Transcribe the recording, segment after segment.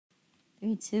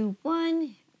Three, two,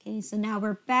 one. Okay, so now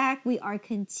we're back. We are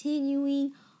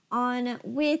continuing on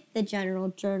with the general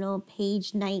journal,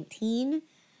 page 19.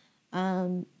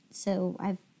 So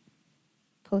I've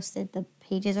posted the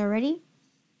pages already.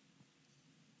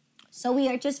 So we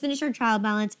are just finished our trial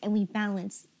balance and we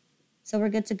balanced. So we're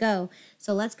good to go.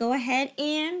 So let's go ahead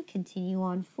and continue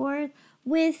on forth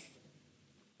with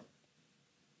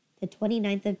the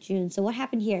 29th of June. So what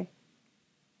happened here?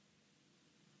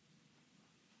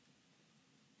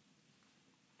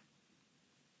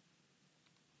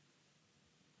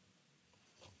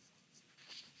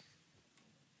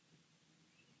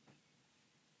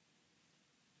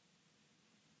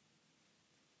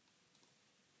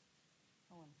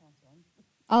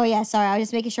 Oh yeah, sorry. I was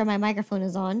just making sure my microphone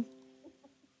is on.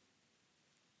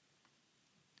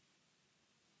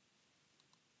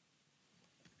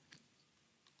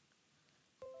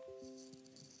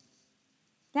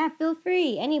 Yeah, feel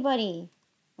free. Anybody.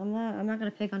 I'm not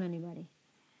gonna pick on anybody.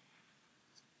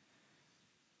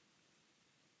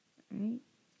 Alright.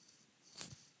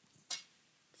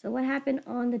 So what happened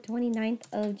on the 29th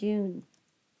of June?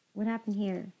 What happened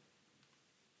here?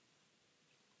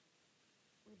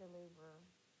 We deliver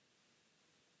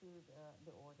to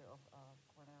the order of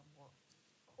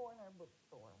corner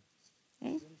bookstore.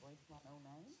 Okay. Invoice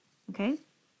 109. Okay.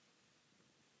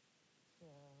 So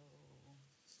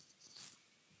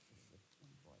this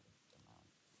invoice amount.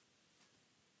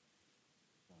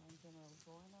 So in general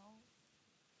journal,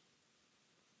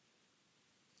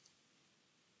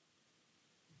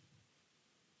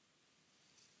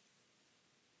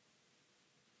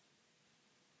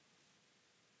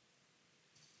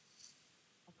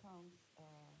 accounts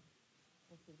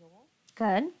receivable,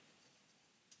 Good. and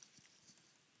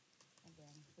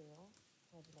then sales,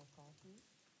 regular coffee,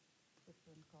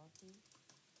 different coffee,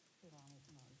 ceramic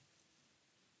mugs.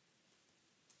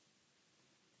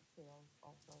 Sales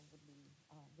also would be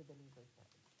the delivery charge.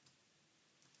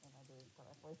 Am I doing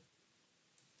correctly?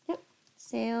 Yep.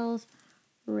 Sales,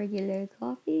 regular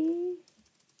coffee.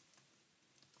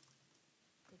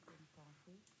 Different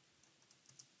coffee,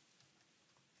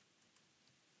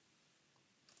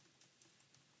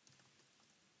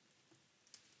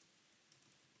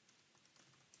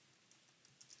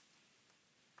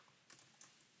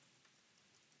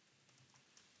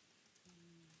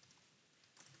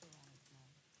 ceramic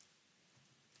mugs.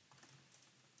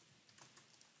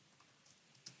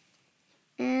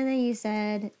 And then you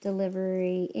said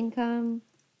delivery income.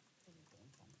 Delivery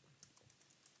income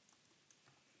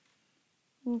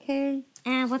 56. Okay.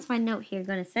 And what's my note here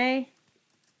gonna say?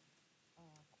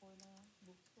 Corner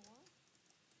bookstore,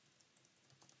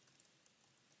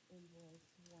 invoice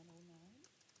 109.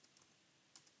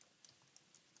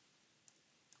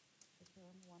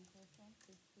 Return 1%,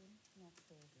 15 net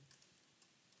service.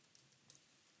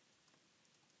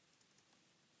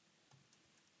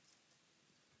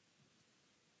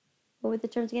 What were the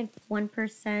terms again?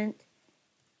 1%,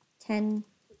 10.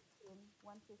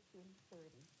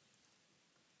 115.30.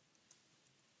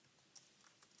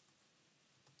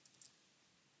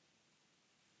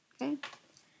 Okay.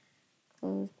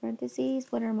 Close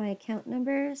parentheses. What are my account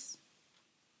numbers?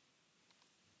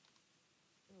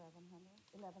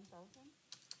 11,000.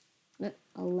 No,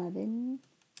 11.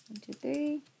 1, 2,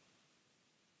 3.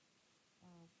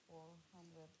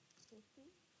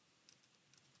 450.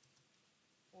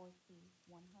 40,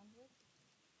 100.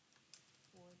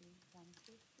 40,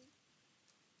 150.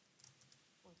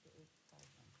 48,000.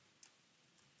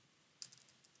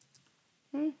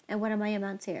 Okay. And what are my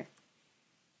amounts here?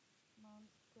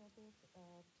 Amounts credit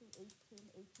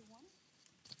 218.81.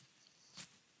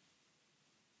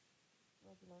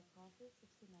 Regular coffee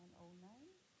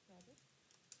 6909. Credit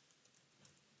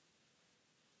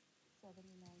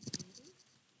 79.80.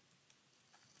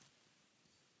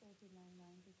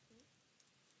 39.92.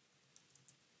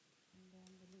 And then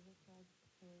delivery charge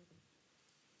 30.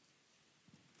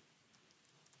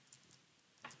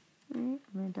 All right.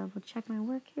 I'm going to double check my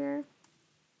work here.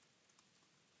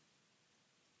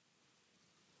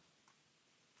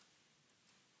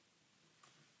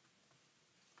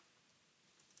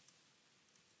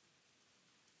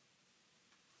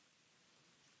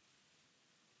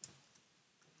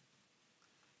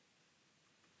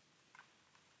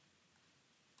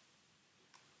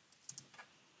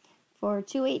 For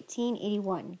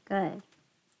 218.81. Good.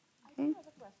 I Okay. just have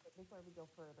a question before we go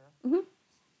further. Mm-hmm.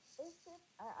 Is it?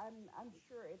 I'm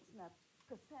sure it's not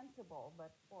presentable,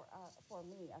 but for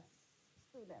me as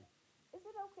student, is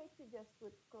it okay to just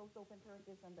put closed open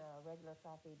parentheses on the regular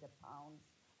coffee, the pounds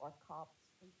or cups,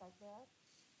 things like that,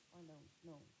 or no?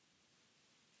 No.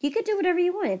 You could do whatever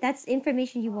you want. If that's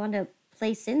information you want to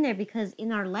place in there, because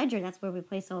in our ledger, that's where we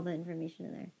place all the information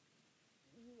in there.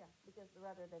 Yeah, because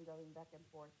rather than going back and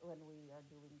forth when we are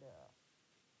doing the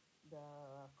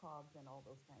cogs and all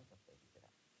those kinds of things, you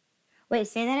know. Wait,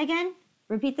 say that again.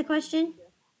 Repeat the When we do question. the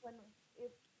when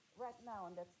if right now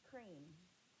on that screen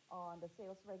on the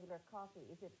sales regular coffee,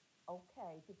 is it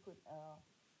okay to put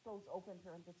close open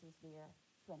parentheses there,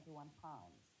 21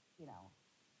 pounds? You know,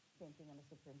 same thing on the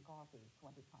Supreme Coffee,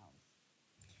 20 pounds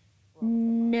roll of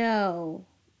the month. No. No,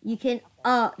 You can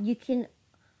okay. you can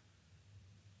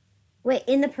wait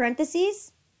in the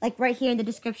parentheses, like right here in the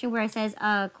description where it says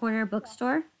corner No,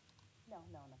 bookstore, no,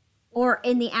 no, no. In or the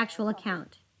in the original actual coffee,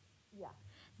 account. yeah.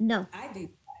 No. I do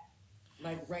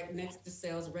like right next to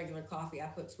sales regular coffee, I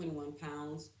put 21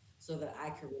 pounds so that I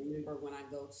can remember when I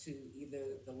go to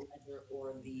either the ledger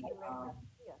or the The ledger,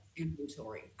 yes.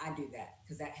 inventory. I do that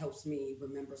because that helps me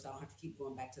remember so I don't have to keep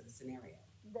going back to the scenario.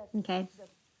 That's Okay.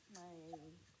 that's my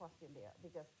question there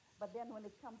because but then when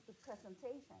it comes to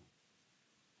presentation,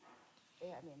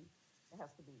 yeah, I mean, it has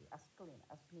to be as clean,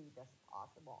 as neat as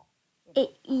possible. You know,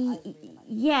 I really like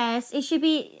it. Yes, it should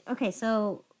be okay.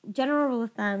 So, general rule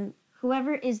of thumb: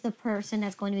 whoever is the person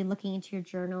that's going to be looking into your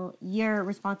journal, you're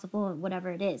responsible, whatever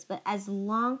it is. But as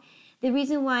long, the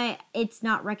reason why it's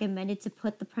not recommended to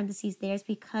put the parentheses there is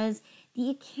because the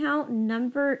account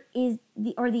number is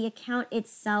the account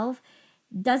itself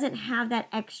doesn't have that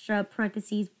extra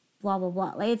parentheses. Blah blah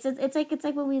blah. Like it's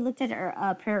like when we looked at our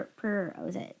what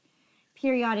was it,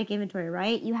 periodic inventory,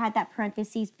 right? You had that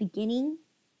parentheses beginning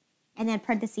and then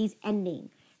parentheses ending.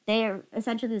 They are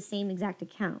essentially the same exact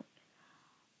account.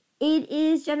 It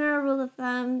is general rule of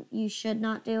thumb. You should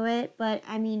not do it, but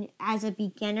I mean, as a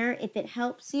beginner, if it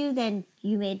helps you, then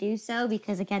you may do so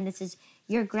because again, this is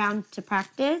your ground to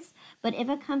practice. But if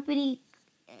a company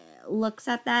looks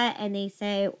at that and they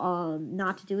say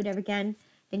not to do it ever again,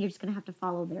 then you're just gonna have to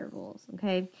follow their rules,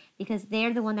 okay? Because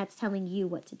they're the one that's telling you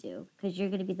what to do because you're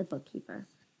gonna be the bookkeeper.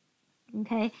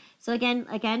 Okay, so again,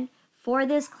 for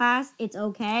this class, it's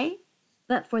okay,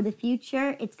 but for the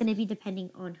future, it's going to be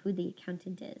depending on who the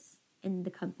accountant is in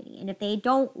the company. And if they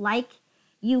don't like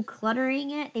you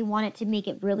cluttering it, they want it to make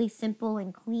it really simple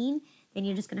and clean, then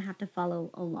you're just going to have to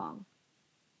follow along.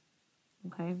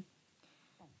 Okay?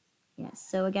 Thanks. Yes.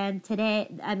 So again,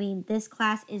 today, I mean, this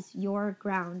class is your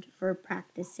ground for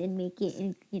practice and make it,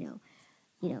 and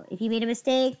if you made a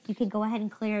mistake, you can go ahead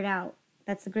and clear it out.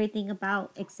 That's the great thing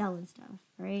about Excel and stuff,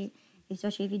 right?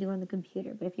 Especially if you do it on the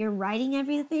computer. But if you're writing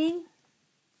everything,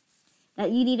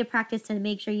 that you need to practice to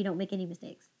make sure you don't make any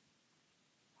mistakes.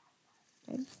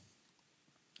 Okay.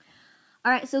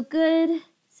 All right, so good.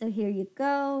 So here you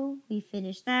go. We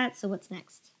finished that. So what's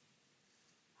next?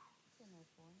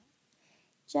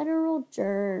 General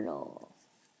journal.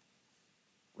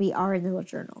 We are in the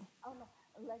journal. Oh no,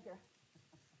 ledger.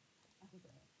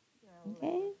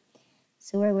 Okay.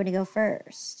 So where are we going to go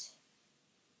first?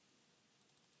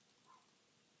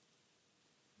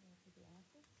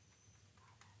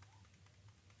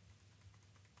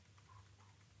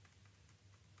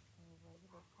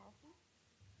 Regular coffee?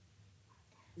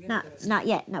 Not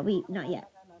yet. Not yet. No.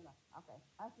 Okay,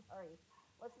 I'm sorry.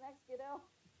 What's next, kiddo?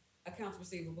 Accounts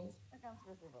receivables. Accounts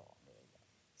receivable. There you go.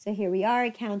 So here we are,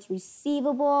 accounts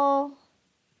receivable.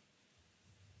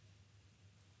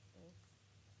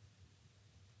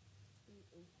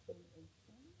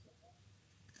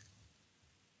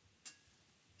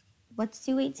 What's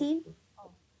 218?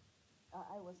 Oh,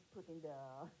 I was putting the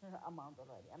amount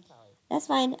already. I'm sorry. That's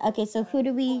fine. Okay, so who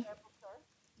do we... Corner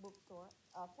bookstore,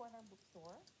 corner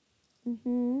bookstore.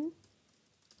 Mm-hmm.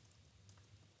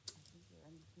 I think you're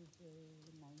on PJ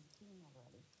 19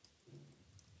 already.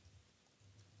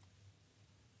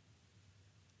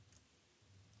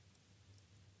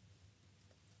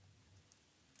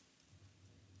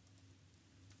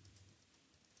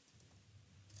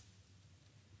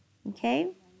 Okay.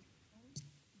 19,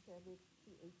 debit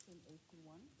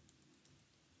 218.81.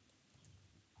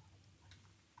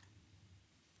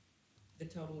 The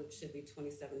total it should be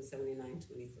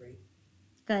 27.79.23.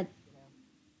 Good.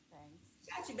 Thanks.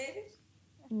 Got you, baby.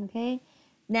 Okay.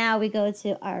 Now we go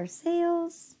to our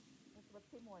sales. That's what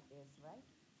teamwork is, right?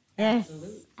 Yes,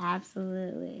 Absolutely.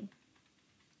 absolutely.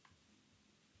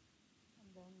 And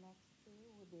then next two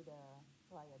would be the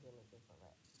liabilities,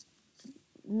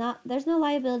 already. There's no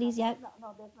liabilities yet.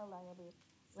 No, there's no liability.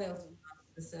 Sales,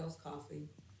 the sales coffee,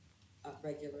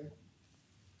 regular.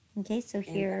 Okay, so And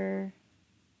here,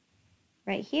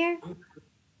 right here.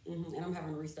 and I'm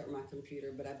having to restart my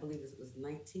computer, but I believe it was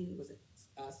 19. Was it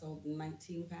sold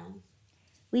 19 pounds?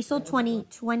 We sold 21.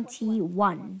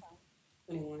 21.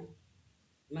 21.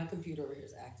 My computer over here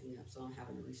is acting up, so I'm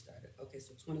having to restart it. Okay,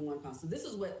 so 21 pounds. So this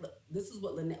is what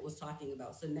Lynette was talking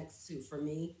about. So next to for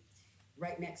me,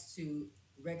 right next to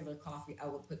regular coffee, I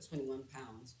would put 21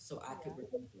 pounds so I could Yeah.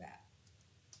 remember that.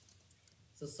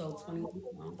 So For 21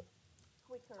 pounds.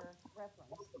 quicker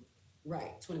reference,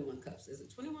 Right, 21 cups. Is it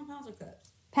 21 pounds or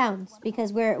cups? Pounds, 21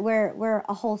 because pounds. we're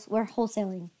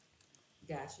wholesaling.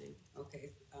 Gotcha.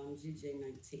 Okay. GJ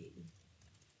 19.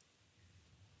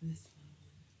 This one,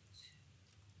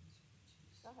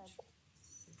 Go ahead.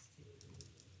 16,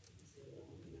 0,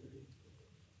 9.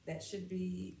 That should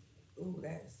be, ooh,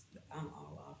 that's, I'm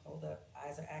all off. Hold up.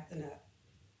 Eyes are acting up.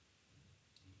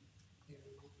 0,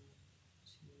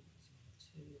 2,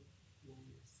 2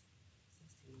 minus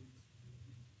 16.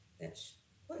 That's,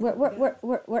 what?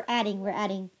 We're adding. We're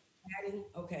adding. Adding?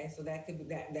 Okay, so that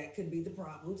could be the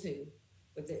problem too.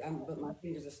 But my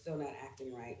fingers are still not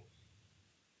acting right.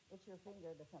 It's your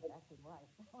finger that's not acting right.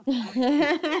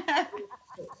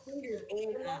 I, fingers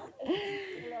and 11, eyes.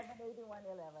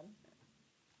 118111.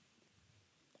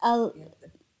 uh, Yeah, yeah,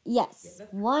 yes.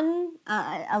 that's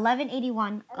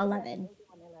 1181 11, 11.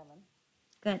 8111.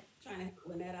 Good. trying to help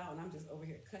Lynette out, and I'm just over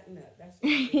here cutting up. That's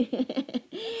okay.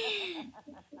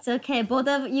 It's okay. Both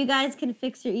of you guys can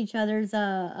fix each other's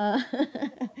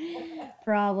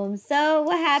problems. So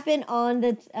what happened on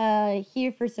the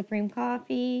here for Supreme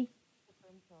Coffee?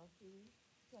 Supreme coffee,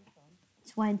 20 pounds.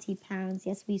 20 pounds.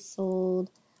 Yes, we sold.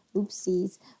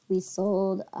 Oopsies. We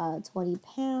sold 20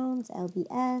 pounds.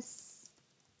 LBS.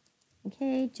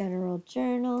 Okay. General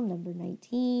Journal number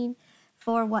 19.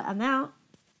 For what amount?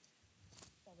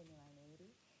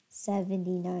 7980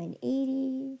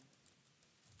 $79.80.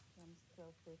 times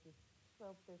 1230,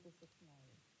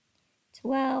 1236.90.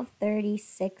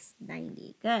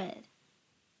 1236.90. Good.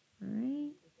 All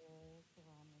right.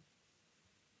 Ceramics.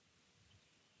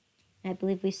 I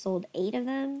believe we sold 8 of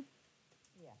them.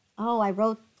 Yeah. Oh, I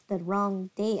wrote the wrong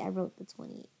date. I wrote the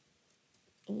 28.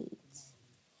 To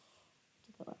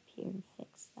go up here and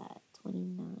fix that.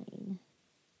 29.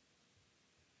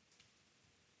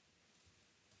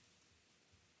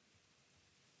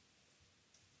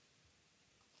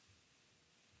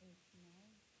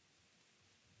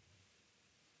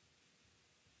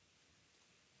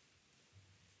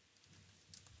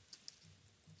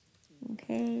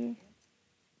 Okay.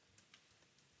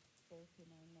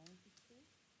 3992.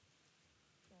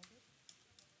 Got it.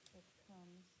 That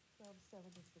comes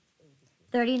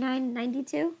 1276.82.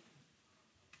 39.92.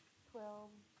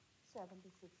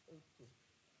 1276.82.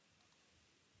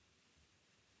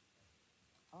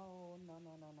 Oh, no,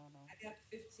 no, no, no, no. I got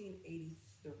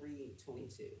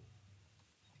 1583.22.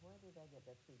 Where did I get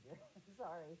that figure?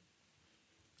 Sorry.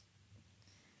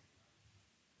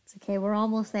 It's okay. We're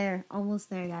almost there. Almost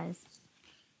there, guys.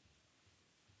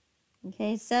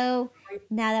 Okay, so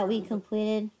now that we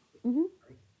completed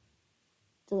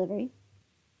delivery.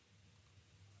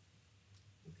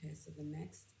 Okay, so the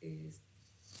next is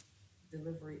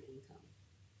delivery income.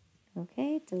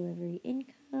 Okay, delivery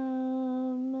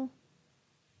income.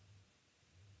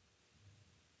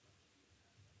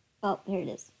 Oh, here it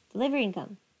is. Delivery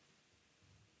income.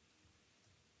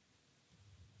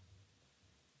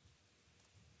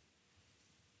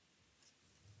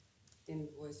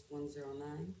 Invoice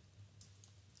 109.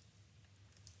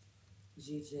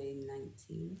 GJ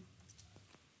 19.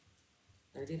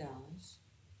 $30.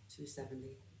 270.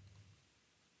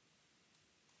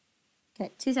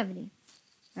 Okay, 270.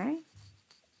 All right.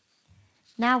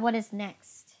 Now what is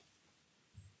next?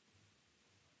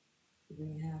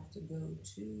 We have to go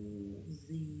to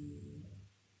the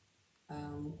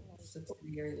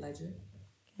subsidiary ledger.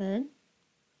 Good.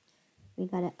 We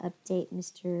gotta update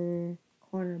Mr.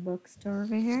 Corner Bookstore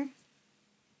over here.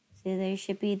 So there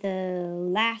should be the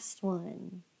last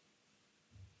one.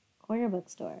 Corner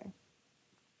Bookstore.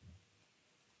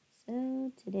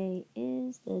 So today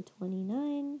is the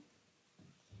 29.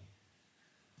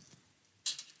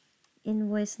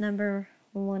 Invoice number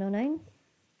 109.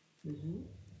 Mm-hmm.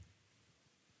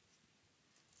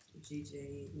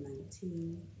 GJ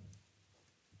 19.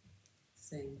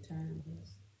 Same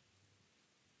terms.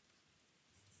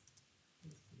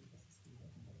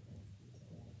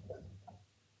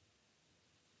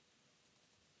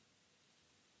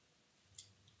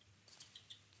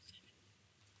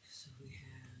 So we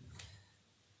have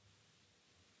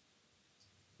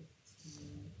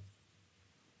 15.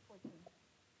 14.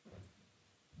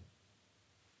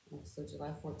 So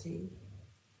July 14.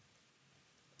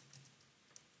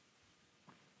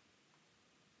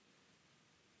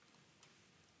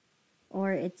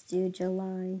 Or it's due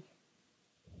July.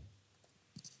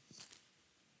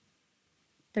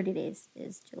 30 days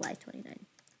is July 29.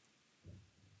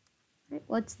 Right,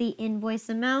 what's the invoice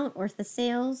amount or the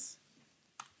sales?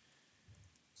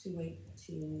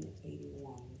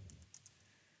 218.81.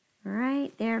 All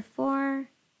right, therefore,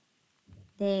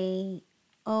 they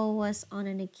owe us on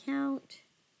an account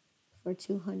for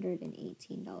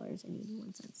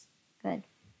 $218.81. Good.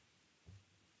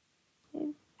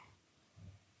 Okay.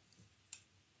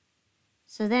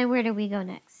 So then where do we go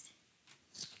next?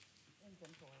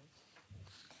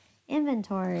 Inventory.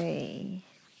 Inventory.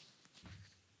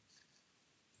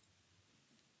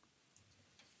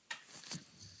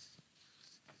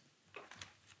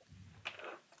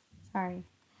 Sorry.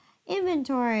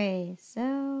 Inventory.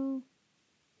 So,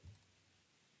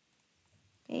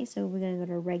 okay, so we're going to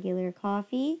go to regular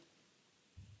coffee.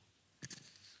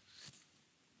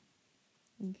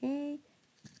 Okay.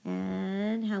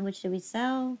 And how much did we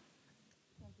sell?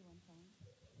 21 pounds.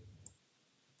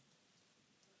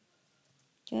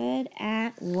 Good.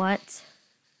 At what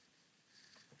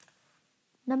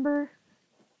number?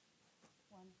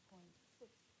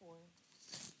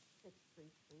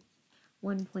 1.64633.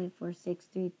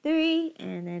 1.4633.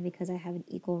 And then because I have an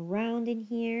equal round in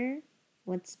here,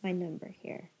 what's my number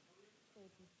here?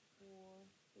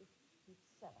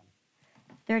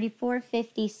 34.57.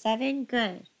 34.57.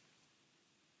 Good.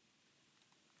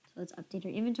 So let's update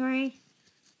our inventory.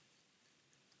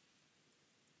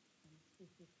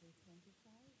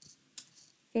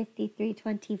 53.25.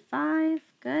 53.25.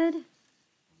 Good.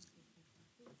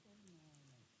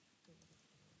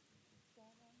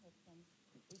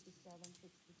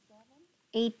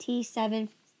 87.67. 87.67.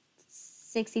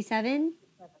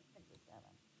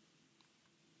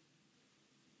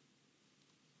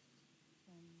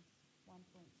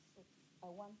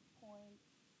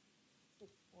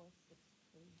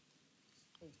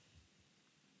 1.6463.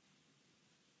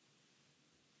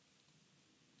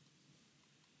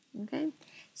 Okay.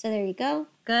 So there you go.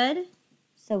 Good.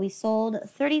 So we sold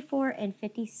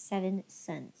 34.57.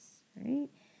 All right.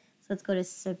 So let's go to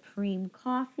Supreme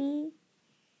Coffee.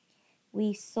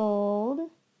 We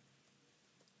sold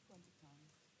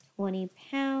 20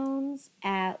 pounds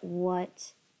at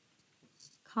what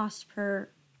cost per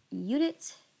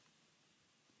unit?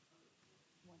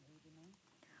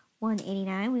 189.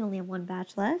 189. We only have one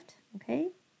batch left.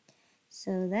 Okay.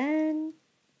 So then,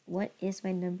 what is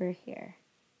my number here?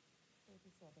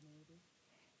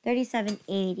 37.80.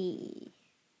 37.80.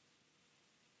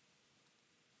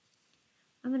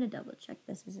 I'm going to double check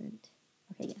this isn't.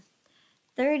 Okay, yeah.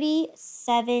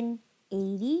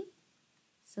 37.80.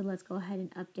 So let's go ahead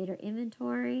and update our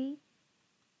inventory.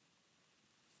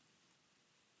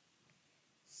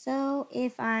 So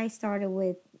if I started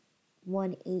with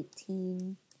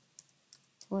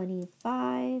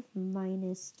 118.25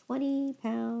 minus 20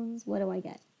 pounds, what do I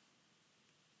get?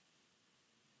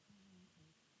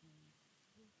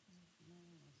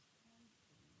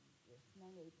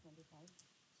 98.25.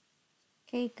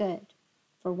 Okay, good.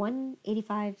 For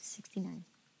 185.69.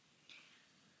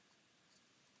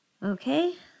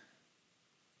 Okay.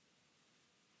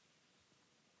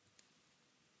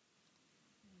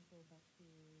 Go back to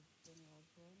general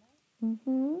journal.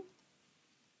 Mm-hmm.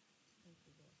 Go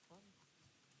to the cogs.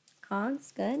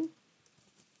 Cogs, good.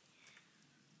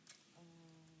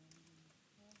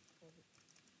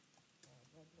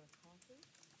 Regular coffee.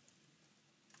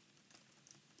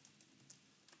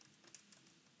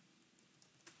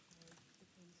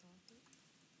 Supreme coffee.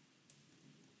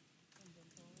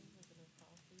 Inventory, regular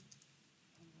coffee,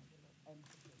 and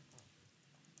supreme coffee.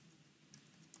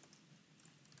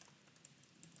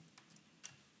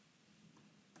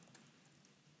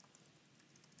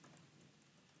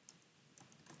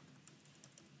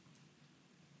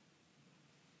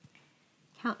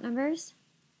 Count numbers.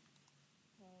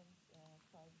 Cogs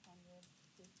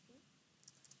 550,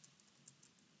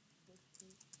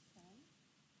 50, 10,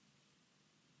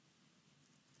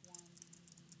 1,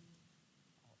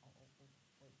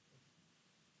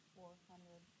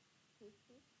 wait,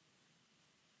 450.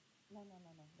 No,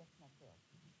 that's not sales.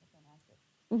 That's an asset.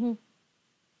 Mm-hmm.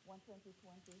 120,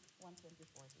 20, 120,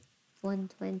 40.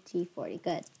 120.40.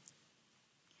 Good.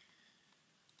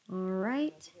 All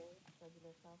right.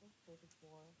 Regular coffee,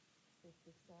 34.57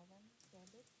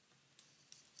 debit.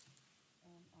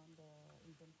 And on the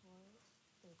inventory,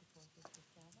 34.57.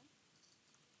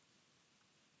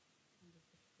 And the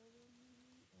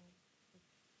supreme is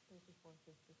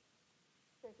 34.50.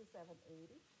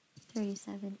 37.80.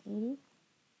 37.80.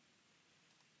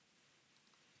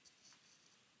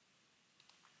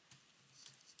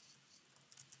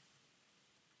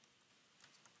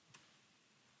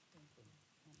 Same thing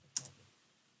on the debit.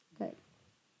 Good.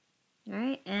 All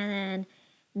right, and then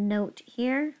note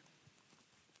here.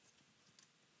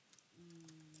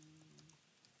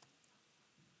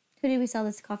 Who did we sell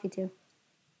this coffee to?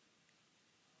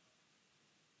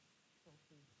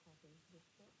 Coffee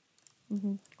bookstore.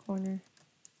 Mm-hmm. Corner.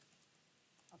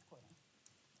 Corner.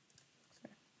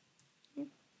 Sorry. Yeah.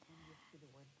 I'm used to the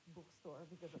word bookstore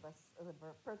because of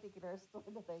a particular store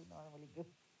that I normally go.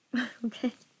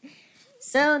 Okay.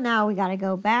 So now we got to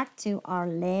go back to our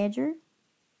ledger. And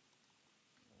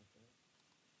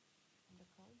the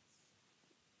cards.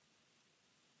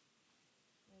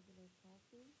 Regular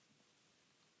coffee.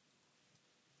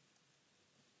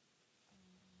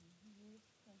 Used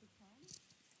 20 pounds.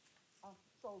 Oh,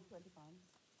 sold 20 pounds.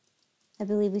 I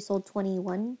believe we sold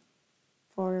 21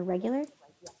 for regular. Right.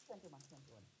 Yeah, 21.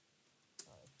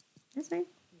 Sorry. That's fine.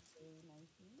 Tuesday 19.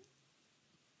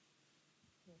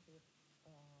 Credit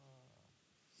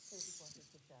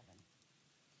 34.57.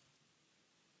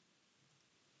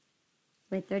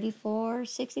 Wait, 34,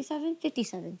 67,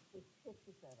 57.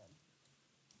 57.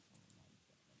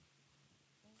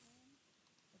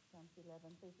 That comes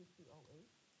 11.3208.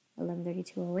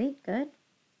 113208, good.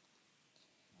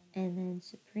 And then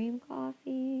Supreme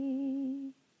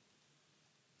Coffee.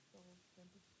 Sold 20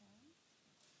 pounds.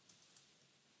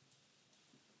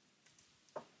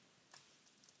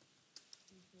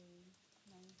 Tuesday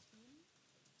 19.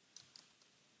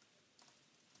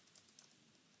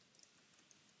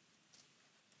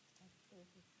 At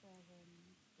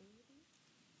 37.80.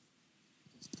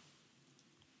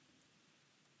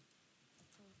 A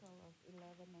total of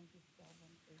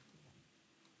 11.97.81.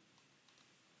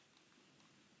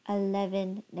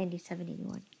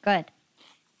 1197.81. Good.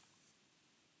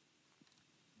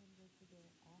 Then go to the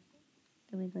assets.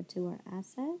 Then we go to our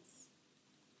assets.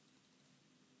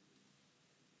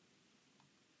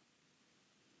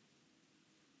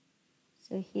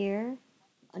 So here,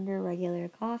 under regular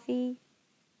coffee,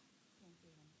 21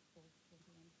 sold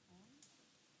 21 pounds.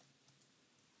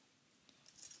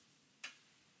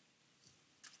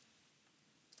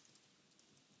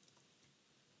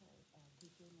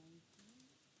 DJ 19.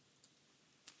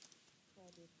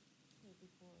 Credit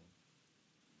 34.57.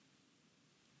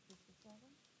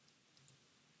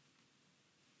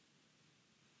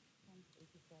 Comes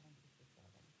 87.57.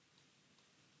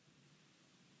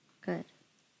 good.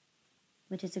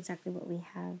 Which is exactly what we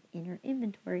have in our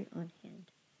inventory on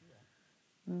hand. Yeah.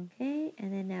 Okay,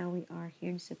 and then now we are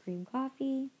here in Supreme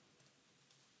Coffee.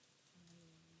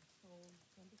 Sold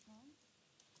 20 pounds.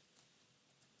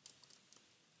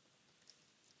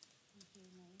 DJ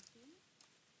 19.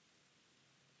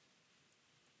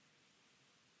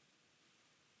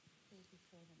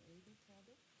 37.80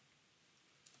 credit.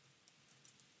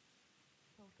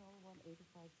 Total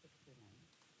 185.69.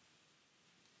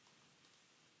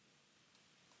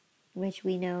 Which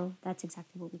we know that's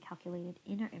exactly what we calculated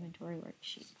in our inventory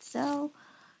worksheet. So,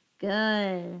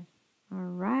 good. All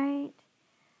right.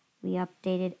 We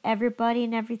updated everybody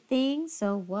and everything.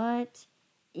 So, what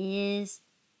is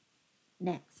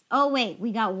next? Oh, wait.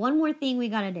 We got one more thing we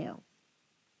got to do.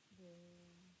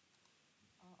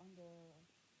 On the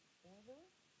order,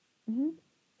 Mm-hmm.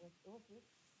 was this?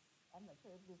 I'm not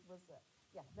sure if this was.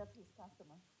 Yeah, that's his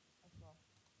customer as well.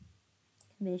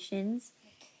 Commissions.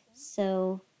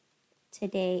 So,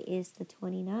 today is the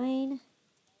 29.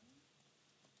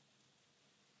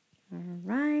 All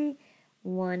right.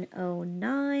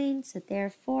 109. So,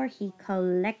 therefore, he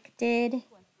collected 21.88.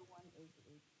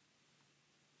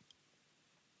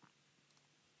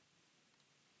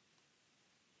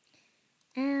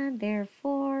 and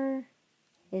therefore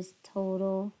his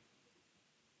total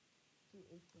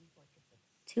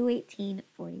 218.46.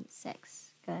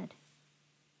 218.46. Good.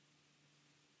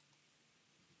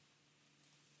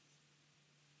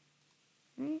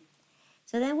 All right.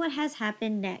 So then what has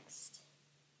happened next?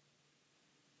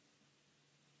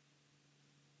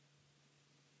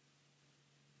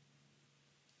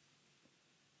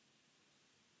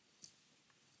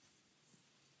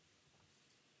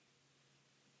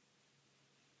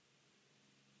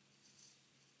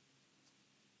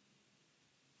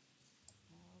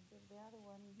 I'll give the other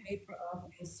one. Paid for all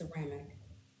things ceramic.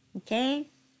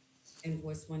 Okay.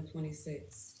 Invoice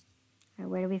 126. All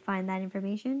right, where do we find that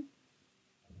information?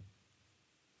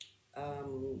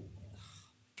 Um,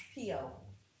 PO.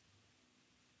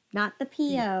 Not the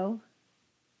PO.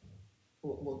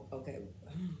 Well, okay.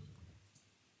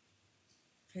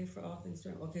 Pay for all things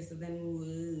ceramic. Okay, so then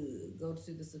we'll go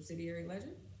to the subsidiary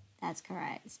ledger. That's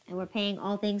correct. And we're paying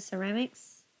all things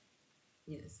ceramics.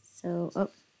 Yes. So,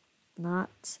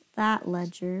 not that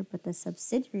ledger, but the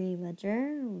subsidiary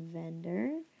ledger,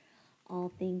 vendor,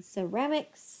 all things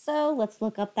ceramics. So let's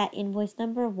look up that invoice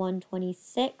number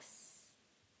 126.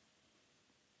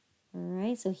 All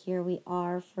right, so here we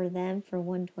are for them for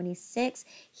 126.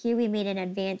 Here we made an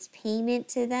advance payment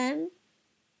to them.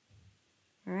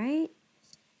 All right.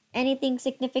 Anything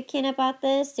significant about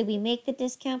this? Did we make the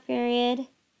discount period?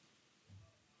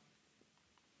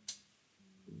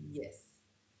 Yes.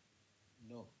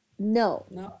 No. No.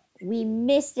 No. We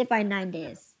missed it by 9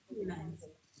 days. 9 days.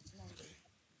 9 days.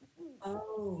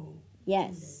 Oh, 9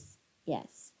 Yes. days.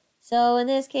 Yes. So in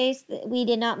this case, we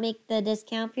did not make the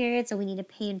discount period, so we need to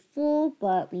pay in full,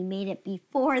 but we made it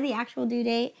before the actual due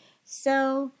date.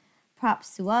 So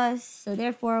props to us. So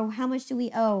therefore, how much do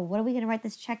we owe? What are we going to write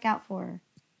this check out for?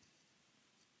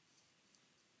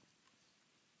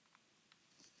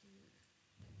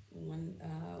 One,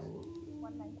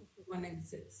 196.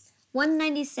 196.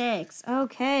 196.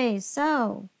 Okay,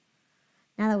 so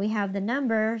now that we have the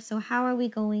number, so how are we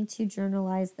going to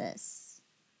journalize this?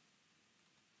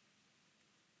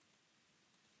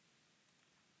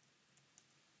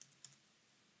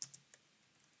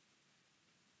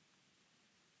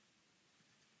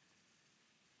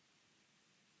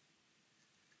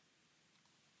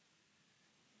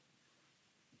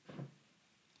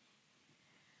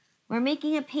 We're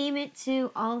making a payment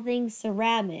to All Things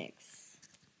Ceramics.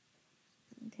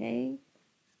 Okay.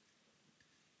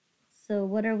 So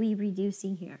what are we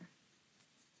reducing here?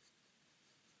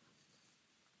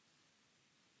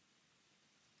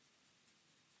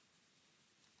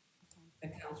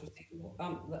 Accounts receivable.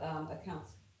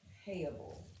 Accounts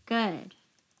payable. Good.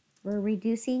 We're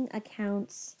reducing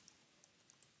accounts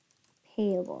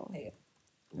payable. Payable.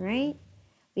 Right?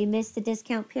 We missed the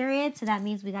discount period, so that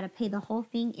means we got to pay the whole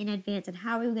thing in advance. And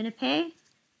how are we going to pay?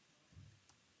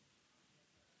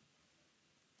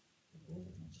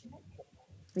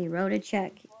 We wrote a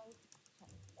check.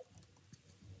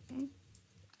 Okay. I'm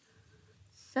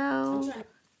So, trying to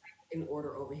in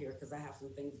order over here because I have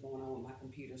some things going on with my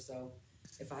computer. So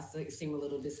if I seem a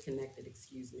little disconnected,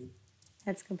 excuse me.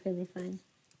 that's completely fine.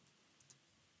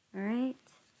 All right.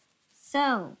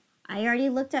 So, I already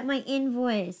looked at my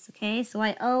invoice. Okay. So,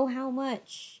 I owe how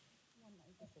much?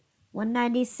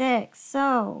 196.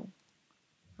 So,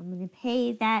 I'm going to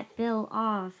pay that bill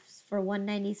off for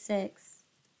 196.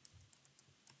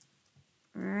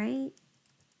 All right.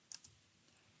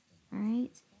 All right.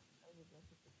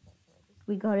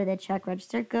 We go to the check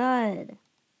register. Good.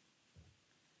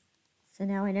 So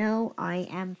now I know I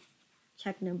am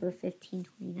check number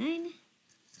 1529.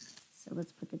 So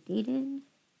let's put the date in.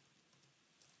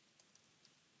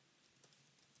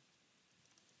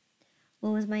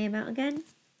 What was my amount again?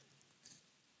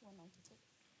 196.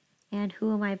 And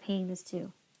who am I paying this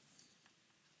to?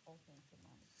 All things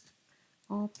ceramics.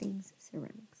 All Things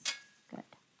Ceramics. Good.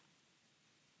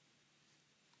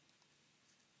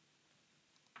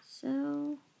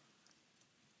 So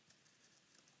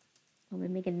I'm going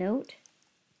to make a note.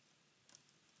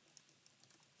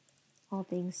 All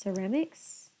Things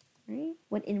Ceramics. Right?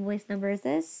 What invoice number is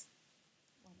this?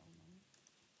 109.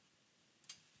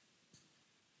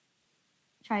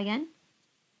 Try again.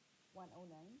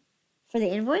 109. For the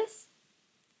invoice?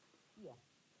 Yeah.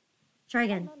 Try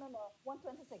again. No.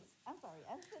 126. I'm sorry.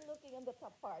 I'm still looking in the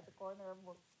top part, the corner of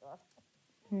bookstore.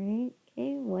 All right.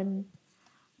 Okay.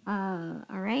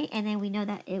 All right. And then we know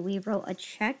that we wrote a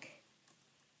check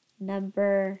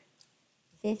number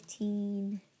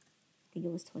 15. I think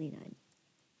it was 29.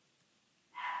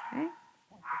 Okay.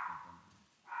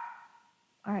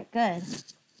 All right. Good.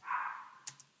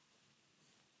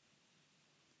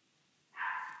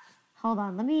 Hold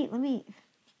on. Let me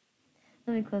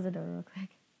close the door real quick.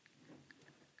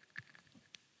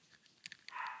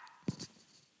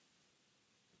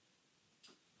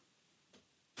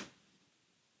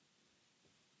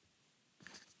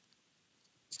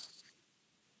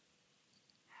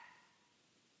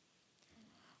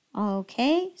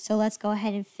 Okay, so let's go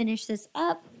ahead and finish this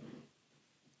up.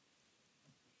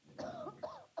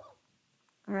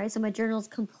 All right, so my journal is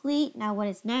complete. Now what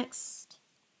is next?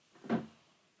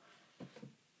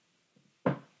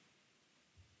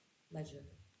 Ledger.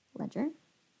 Ledger.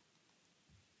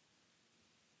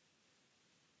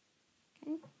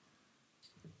 Okay.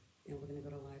 And we're going to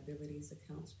go to liabilities,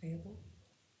 accounts payable.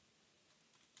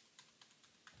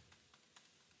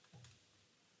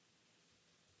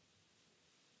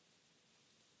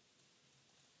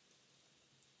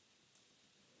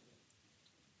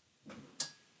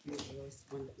 Invoice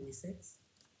 126.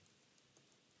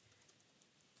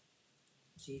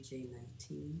 GJ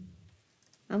 19.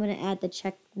 I'm going to add the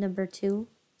check number 2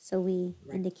 so we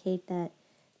Right. indicate that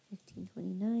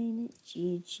 1529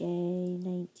 GJ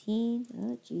 19.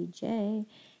 GJ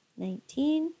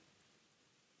 19.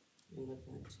 And we're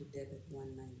going to debit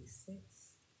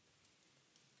 196.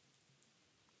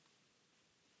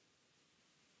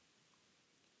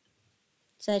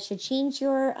 So that should change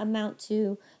your amount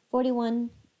to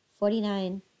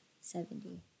 $41.49.70.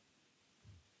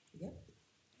 Yep.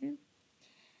 Okay.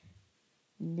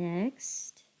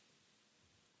 Next.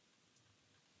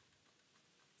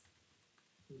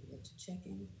 We go to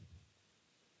checking.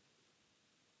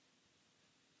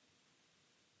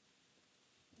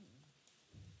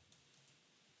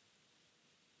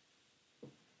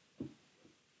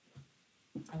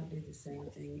 I would do the same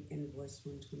thing. Invoice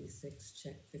 126,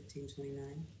 check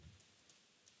 1529.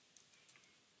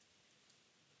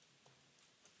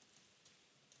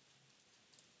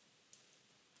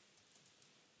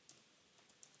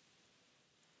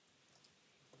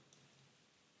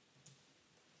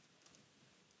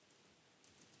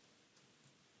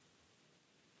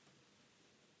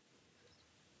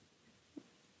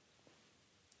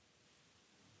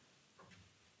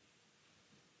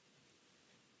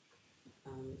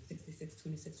 Um,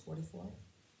 662644.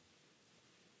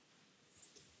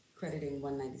 Crediting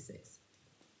 196.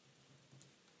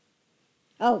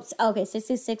 Oh, okay,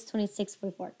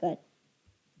 662644. Good.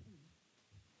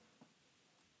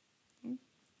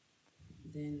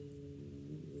 Then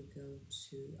we go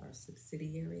to our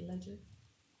subsidiary ledger.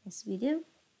 Yes, we do.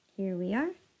 Here we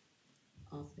are.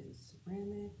 All things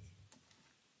ceramic.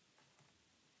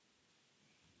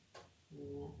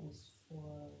 And that was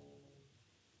for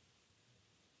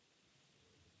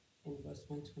invoice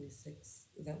 126.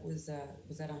 That was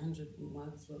that 100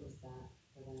 mugs? What was that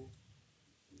for that?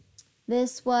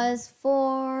 This was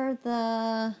for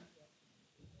the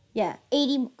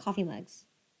 80 coffee mugs.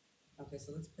 Okay,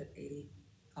 so let's put 80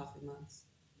 coffee mugs.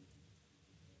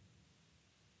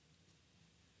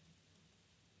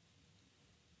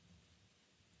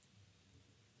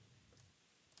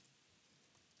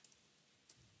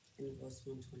 Invoice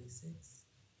 126.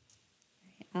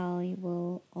 I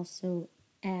will also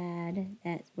add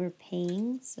that we're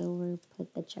paying, so we'll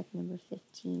put the check number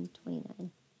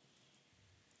 1529.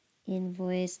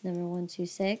 Invoice number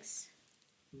 126.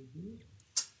 Mm-hmm.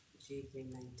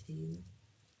 G319.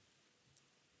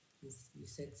 You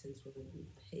said since we're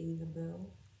paying the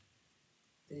bill,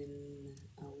 then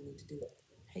we need to do a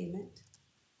payment.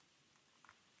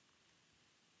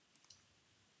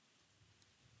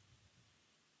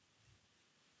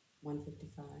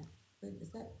 $155. Wait,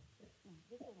 is that? No,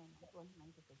 this one, this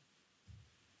 196.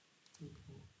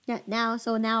 Okay. Yeah, now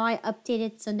I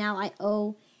updated, so now I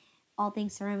owe all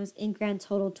things ceramics in grand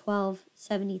total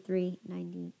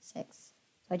 $1273.96.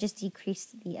 So I just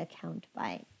decreased the account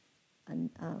by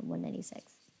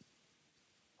 196.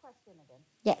 Question again.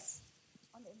 Yes.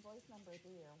 On the invoice number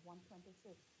there,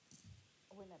 126,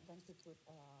 we're not going to put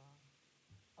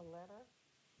a letter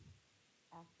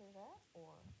after that?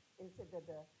 Or is it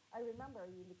I remember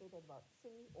you indicated about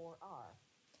C or R,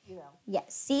 you know?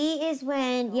 Yes. C is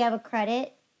when you have a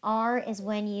credit. R is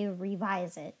when you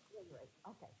revise it. Right.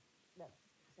 Okay.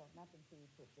 So nothing to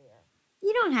put there.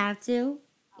 You don't have to.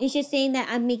 It's just saying that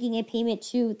I'm making a payment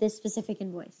to this specific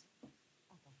invoice.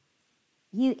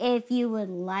 Okay. If you would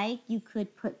like, you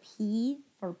could put P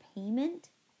for payment,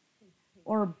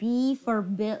 or B for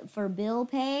bill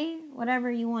pay.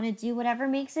 Whatever you want to do, whatever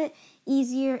makes it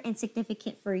easier and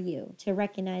significant for you to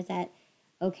recognize that,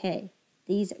 okay,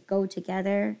 these go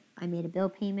together. I made a bill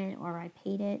payment or I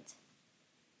paid it.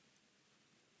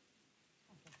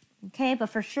 Okay, but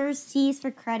for sure, C is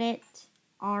for credit.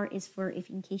 R is for if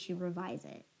in case you revise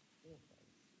it.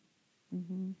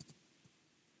 Mm-hmm.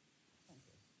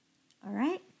 All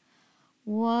right.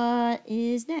 What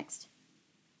is next?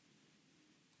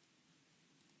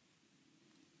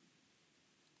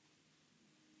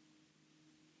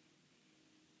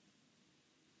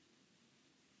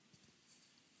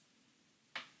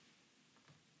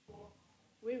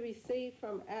 We received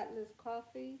from Atlas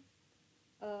Coffee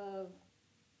of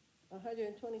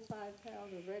 125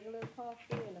 pounds of regular coffee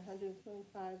and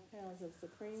 125 pounds of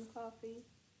supreme coffee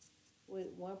with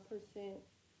 1%,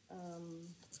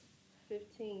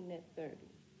 15 net 30.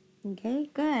 Okay,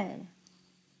 good.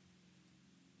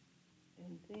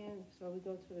 And then, so we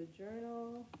go to the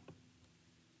journal.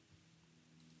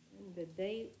 And the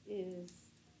date is,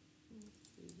 let me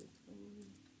see, the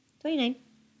 29.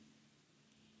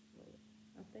 wait,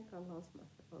 I think I lost my,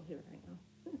 oh, here I am.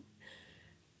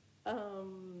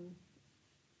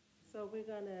 So we're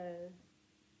gonna,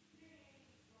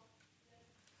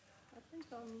 I think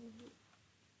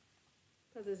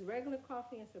because it's regular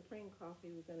coffee and supreme coffee,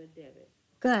 we're gonna debit.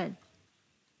 Good.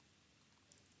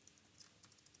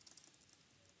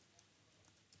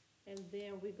 And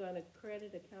then we're gonna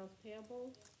credit accounts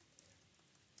payable.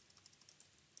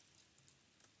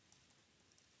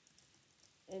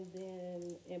 And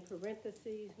then in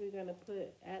parentheses, we're gonna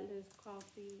put Atlas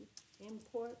Coffee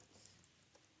imports.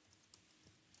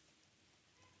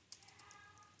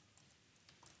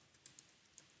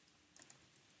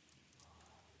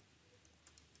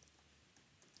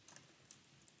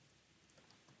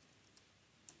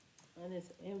 And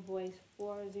it's invoice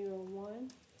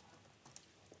 401,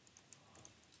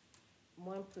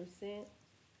 1%,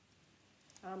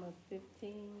 comma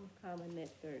 15, comma net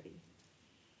 30.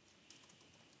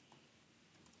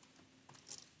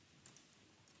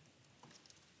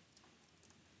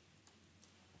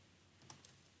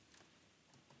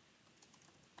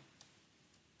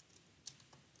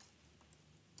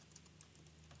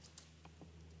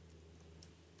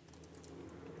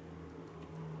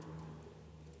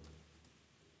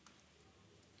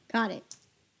 Got it.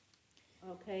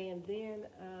 Okay, and then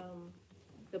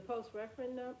the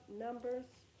post-reference numbers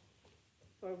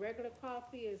for regular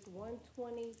coffee is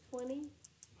 120.20.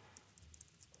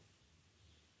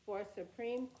 For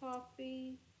Supreme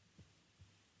Coffee,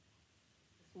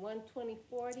 it's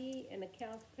 120.40, and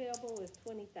accounts payable is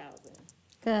 20,000.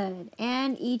 Good.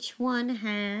 And each one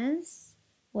has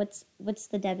what's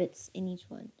the debits in each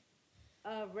one?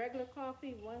 Regular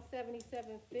coffee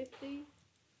 177.50.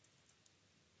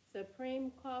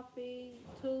 Supreme Coffee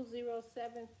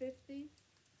 207.50.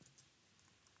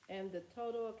 And the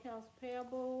total accounts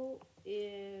payable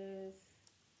is,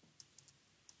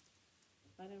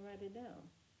 I didn't write it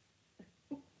down.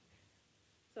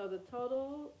 So the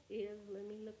total is, let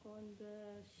me look on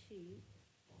the sheet.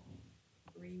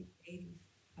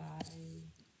 385.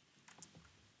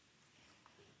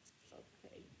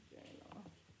 Okay, journal.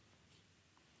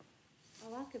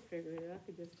 Oh, I could figure it. I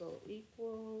could just go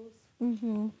equals. Mm-hmm.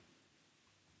 Wait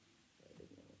a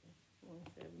minute.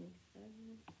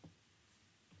 177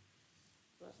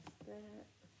 plus that.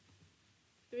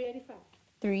 385.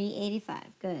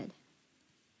 385. Good.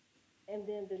 And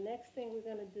then the next thing we're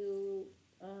gonna do,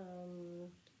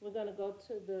 we're gonna go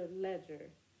to the ledger.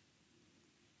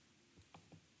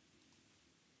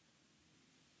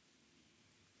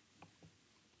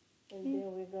 And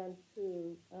then we're going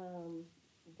to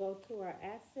go to our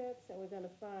assets, and we're going to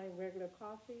find regular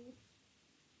coffee.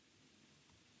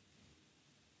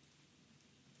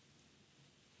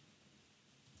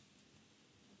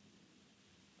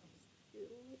 I'm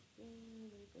still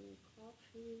in regular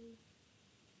coffee.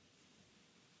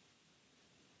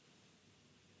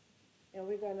 And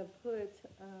we're going to put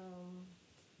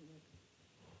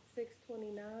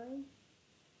 629.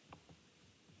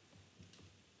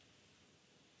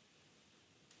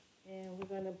 And we're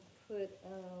going to put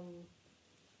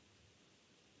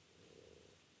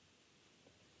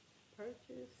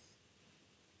purchase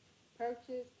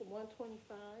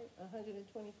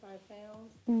 125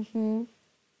 pounds. Mm-hmm.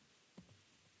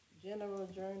 General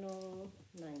Journal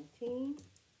 19.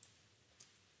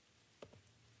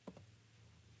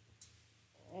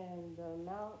 And the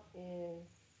amount is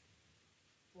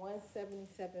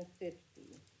 177.50.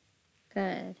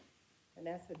 Good. And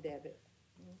that's a debit.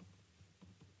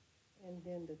 And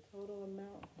then the total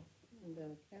amount in the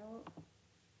account,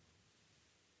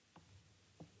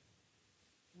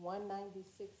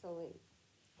 196.08.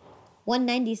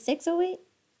 196.08.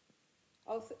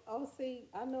 Oh, see,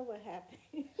 I know what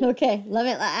happened. Okay, love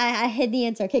it. I hid the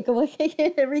answer. Okay, go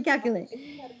recalculate.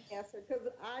 You got an answer because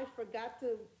I forgot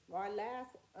to our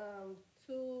last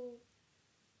two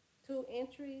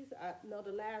entries.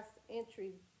 The last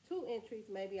entry, 2 entries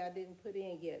maybe I didn't put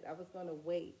in yet. I was gonna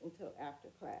wait until after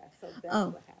class, so that's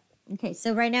what happened. Okay,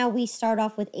 so right now we start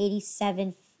off with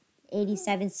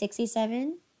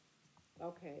 87.67.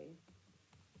 Okay.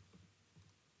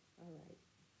 All right.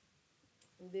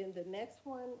 And then the next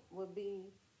one would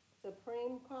be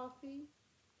Supreme Coffee.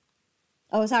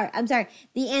 Oh, sorry. I'm sorry.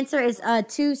 The answer is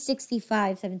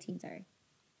 265.17. Sorry.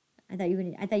 I thought you were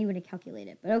gonna calculate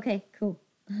it, but okay, cool.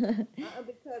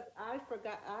 Because I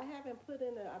forgot, I haven't put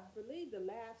in, I believe, the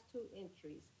last 2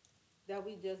 entries that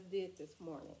we just did this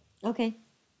morning. Okay.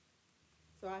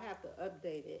 So I have to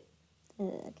update it.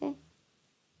 Okay.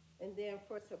 And then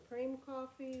for Supreme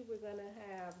Coffee, we're gonna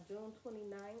have June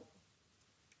 29th.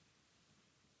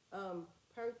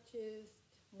 Purchased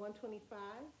 125.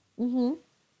 Mm-hmm.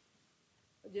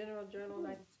 General Journal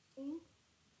 19.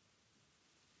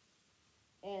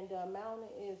 And the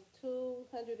amount is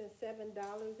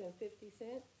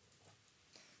 $207.50.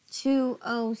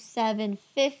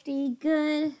 207.50.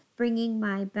 Good. Bringing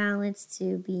my balance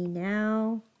to be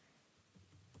now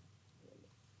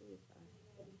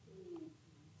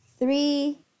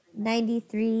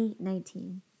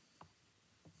 393.19.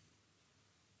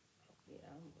 Yeah,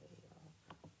 I'm way off.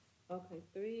 Okay,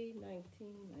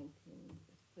 319.19. Let's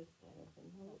put that as a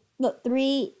note. Look,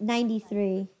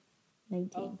 393.19.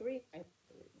 Oh, 393.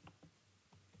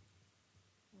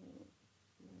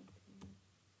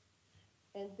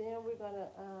 And then we're gonna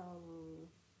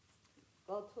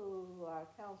go to our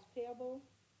accounts payable.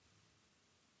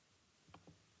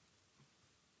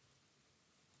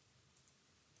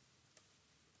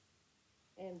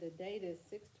 And the date is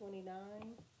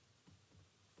 6/29.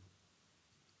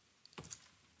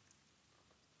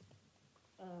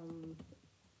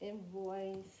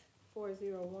 Invoice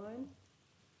 401.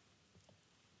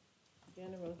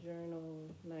 General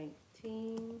Journal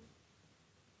 19.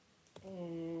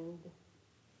 And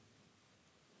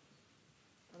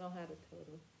I don't have the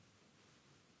total.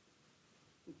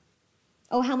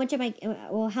 Oh, how much am I?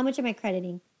 Well, how much am I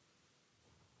crediting?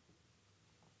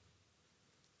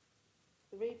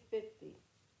 350.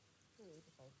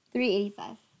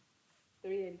 385.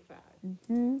 385.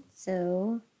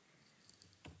 So,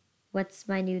 what's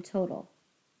my new total?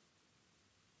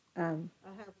 I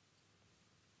have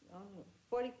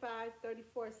 45,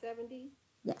 34, 70.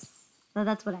 Yes. So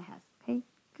that's what I have. Okay.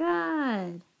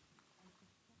 Good.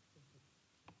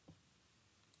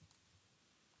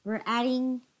 We're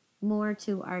adding more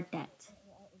to our debt.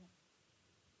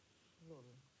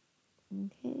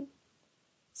 Okay.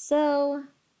 So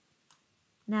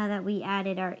now that we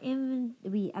added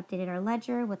we updated our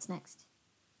ledger, what's next?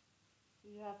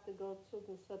 You have to go to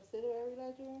the subsidiary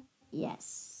ledger.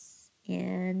 Yes.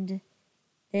 And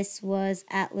this was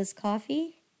Atlas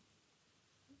Coffee.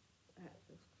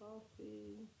 Atlas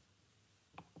Coffee.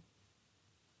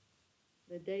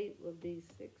 The date will be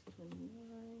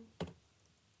 6/29.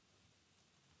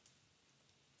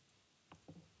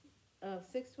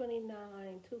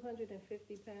 6/29,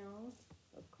 250 pounds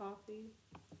of coffee.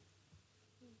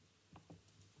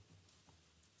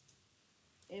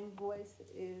 Invoice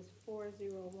is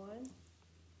 401.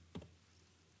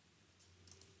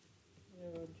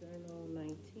 Journal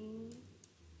 19.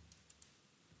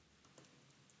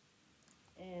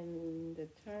 And the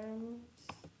terms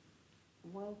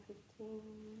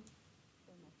 115.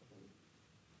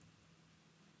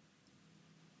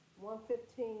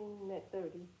 115 net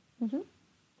 30. Mm-hmm.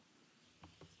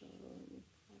 So let me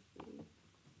copy.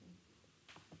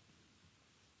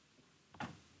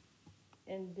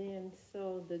 And then,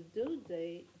 so the due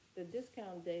date, the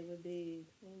discount date would be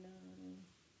 29.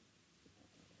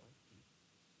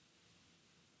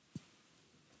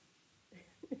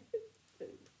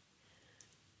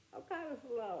 I'm kind of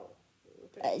slow.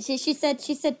 Okay. She said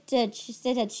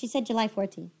July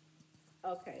 14th.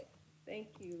 Okay. Thank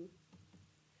you.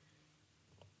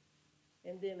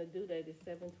 And then the due date is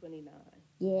 7/29.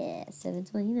 Yeah,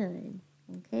 729.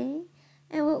 Okay.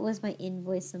 And what was my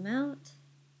invoice amount?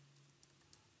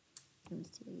 It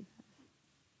was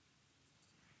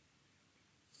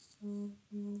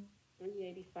 285.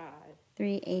 385.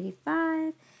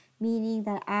 385, meaning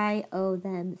that I owe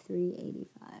them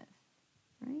 385.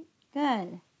 Right?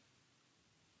 Good.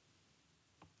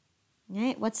 All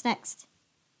right, what's next?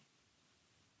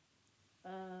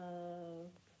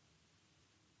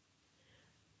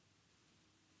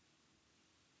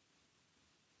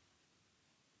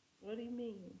 What do you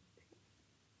mean?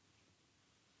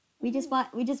 We just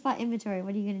bought inventory.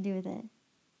 What are you gonna do with it?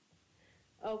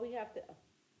 Oh, we have to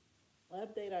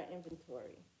update our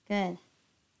inventory. Good.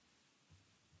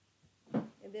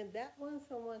 And then that one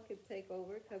someone could take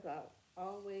over because I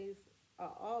always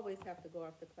have to go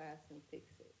after class and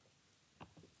fix it.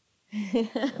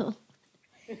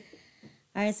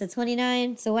 All right, so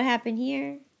 29. So what happened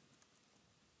here?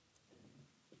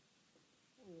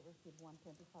 We received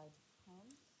 125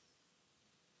 pounds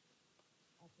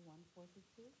at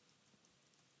 142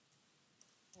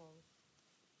 for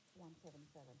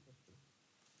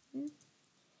 177.50.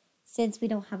 Since we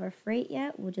don't have our freight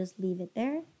yet, we'll just leave it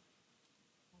there.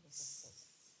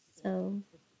 So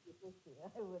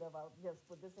I would have just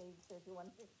put the same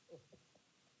 31.50.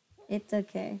 it's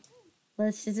okay.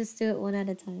 Let's just do it one at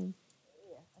a time.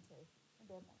 Yeah, okay. And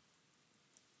then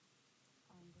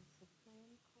the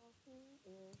Supreme coffee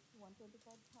is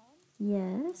 125 pounds.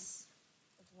 Yes.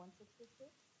 It's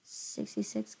 166.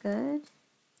 66, good.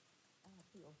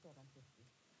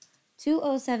 207.50.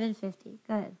 207.50,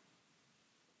 good.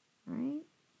 All right.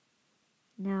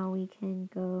 Now we can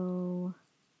go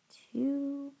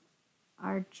to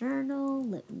our journal.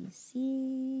 Let me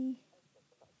see.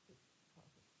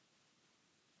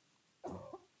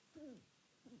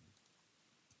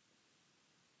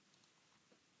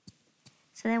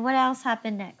 So then what else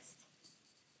happened next?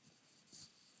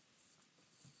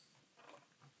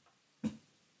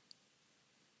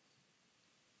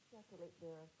 Calculate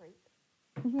the freight.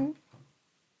 Mm-hmm.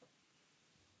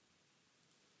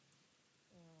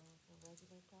 For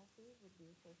regular coffee would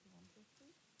be 31.50.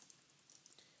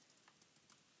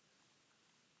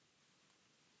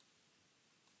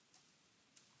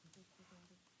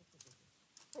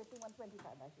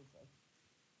 125, I should say.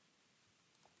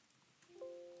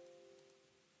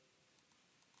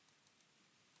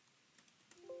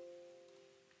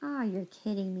 Ah, you're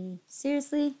kidding me.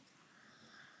 Seriously?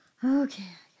 Okay,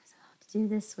 I guess I'll have to do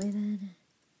this way then.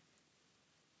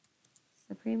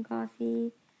 Supreme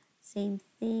coffee. Same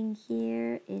thing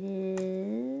here. It is.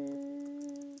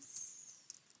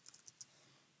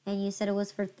 And you said it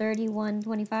was for $31.25?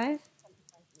 25,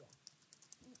 yeah.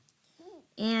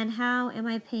 And how am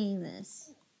I paying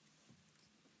this?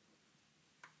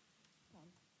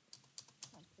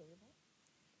 Sounds payable.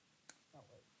 No,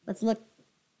 wait. Let's look.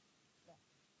 Yeah.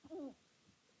 We'll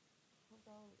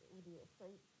go with the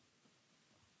straight.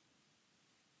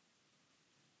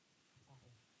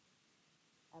 Sorry.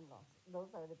 I'm lost. Those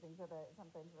are the things that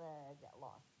sometimes I get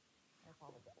lost. I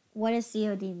apologize. What does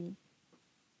COD mean?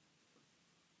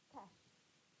 Cash.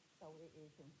 So it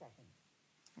is in seconds.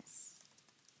 Yes.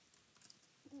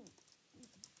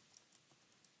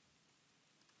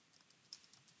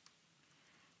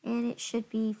 And it should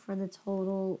be for the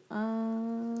total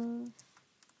of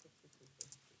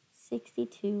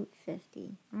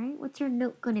 62.50, right? What's your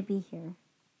note going to be here?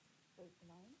 Straight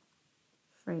line.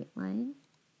 Freight line.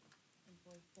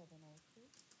 Invoice 702.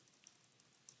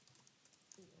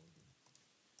 COD.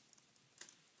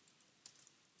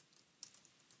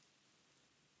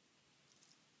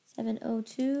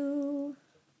 702.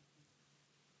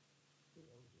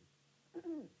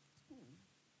 COD.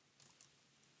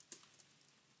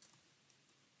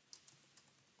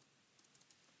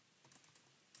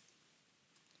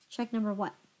 Check number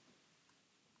what?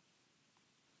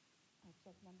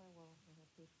 Check number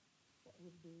that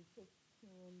would be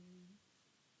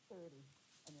 1530.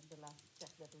 And then the last check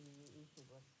that we issued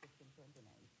was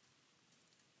 1529.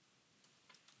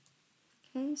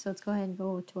 Okay, so let's go ahead and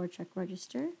go to our check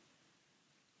register.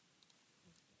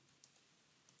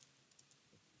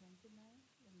 629,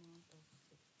 the amount of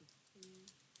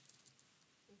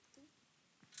 6250.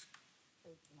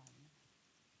 Straight line.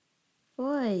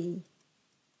 Boy.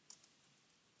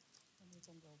 And we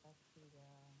can go back to the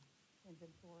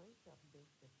inventory to update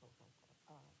the total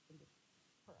in the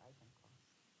per item cost.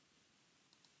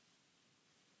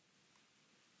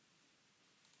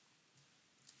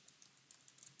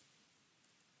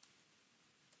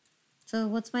 So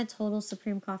what's my total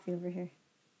Supreme coffee over here?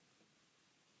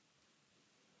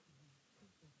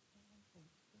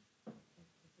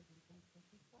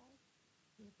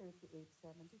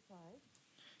 238.75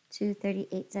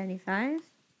 $238.75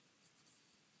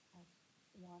 at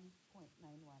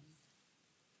 1.91.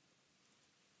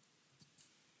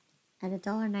 at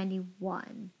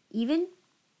 $1.91. Even?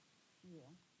 Yeah.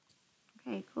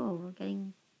 Okay, cool. We're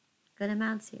getting good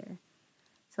amounts here.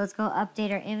 So let's go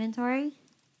update our inventory.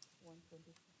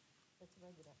 125. That's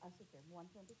regular. As it said,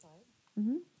 125,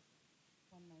 Mm-hmm.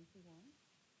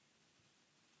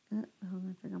 191. Hold on,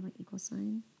 I forgot my equal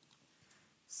sign.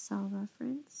 Cell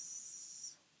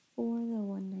reference for the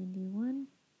 191.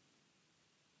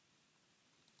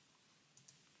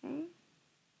 Okay.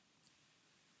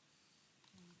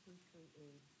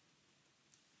 238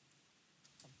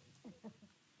 something.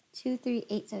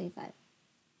 238.75.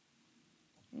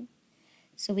 Okay.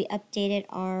 So we updated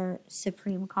our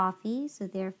Supreme coffee, so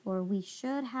therefore we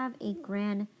should have a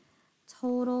grand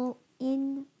total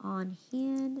in on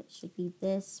hand. It should be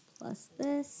this plus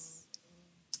this.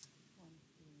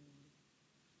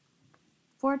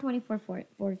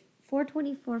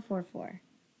 424.44.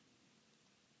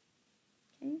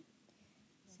 Okay.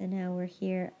 So now we're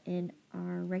here in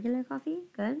our regular coffee.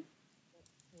 Good.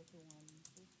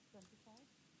 31.25.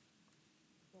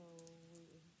 So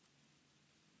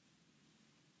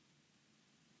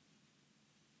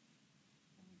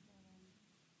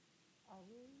are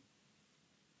we?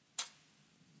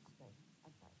 Okay,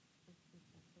 I'm sorry.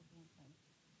 1.25.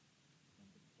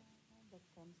 That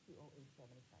comes to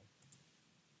 0875.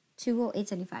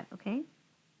 208.75. Okay.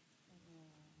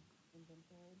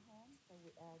 Inventory in hand. So we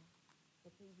add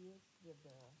the previous with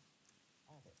the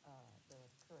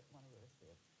current one we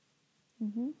received.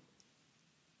 Mm-hmm. 25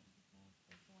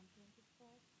 plus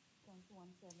 125 comes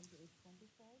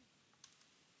 178.25.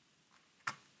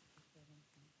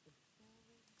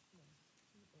 7.64 plus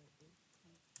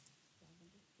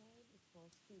 208.75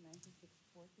 equals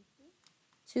 296.42.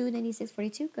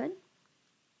 296.42. Good.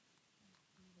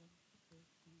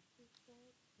 296.25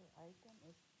 per item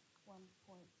is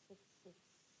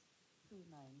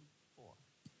 1.66294.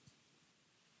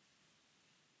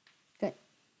 Good.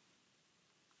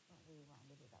 Oh, we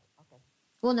rounded it out. Okay.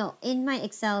 Well, no, in my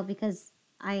Excel because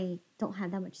I don't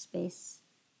have that much space.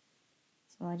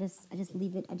 So I just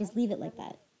leave it. I just leave it like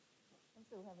that. I'm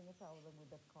still having a problem with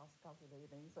that cost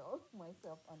calculating so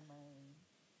myself on my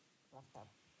laptop.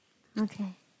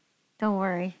 Okay. Don't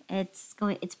worry. It's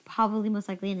probably most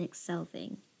likely an Excel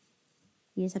thing.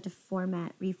 You just have to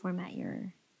reformat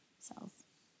your cells.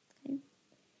 Okay.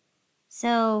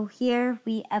 So here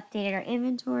we updated our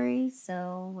inventory.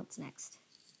 So what's next?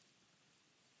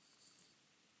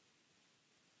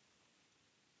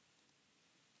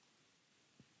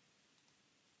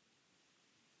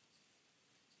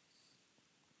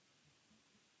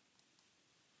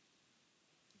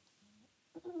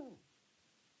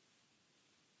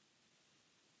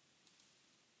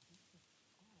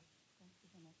 Thanks to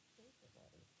the next page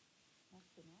already.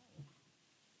 Next scenario.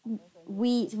 Unless I need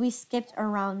We skipped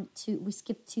around two. We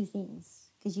skipped two things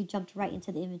because you jumped right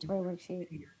into the inventory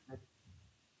worksheet.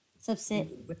 Subsit.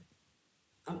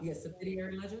 Yes,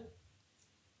 subsidiary ledger?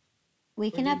 We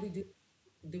Or can up.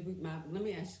 let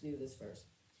me ask you this first.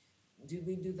 Did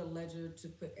we do the ledger to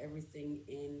put everything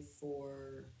in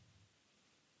for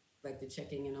like the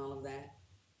checking and all of that?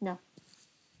 No.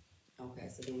 Okay,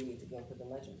 so then we need to go to the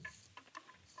ledger.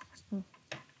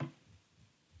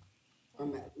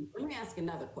 Let me ask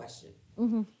another question.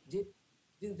 Mm-hmm. Did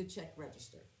do the check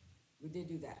register? We did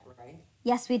do that, right?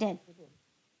 Yes, we did. to do.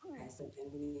 Okay, so then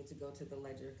we need to go to the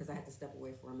ledger because I had to step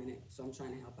away for a minute, so I'm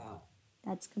trying to help out.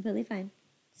 That's completely fine.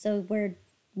 So we're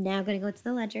now going to go to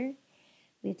the ledger.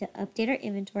 We have to update our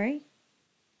inventory.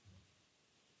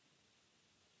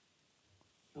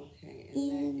 Okay,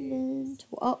 and that is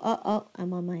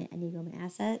I'm on I need to go to my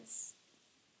assets.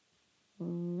 All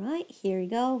right, here we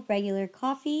go. Regular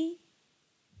coffee.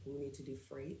 we need to do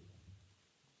freight.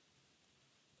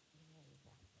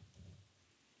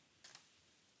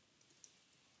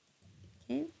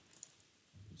 Okay.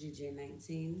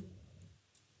 GJ19.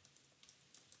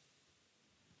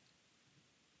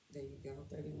 There you go,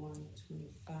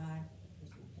 3125.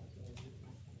 Where's my calculator?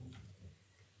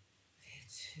 Okay,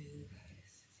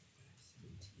 265,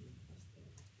 17 plus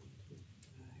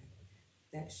 3125.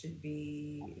 That should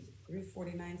be, is it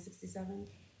 349.67?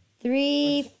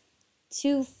 3,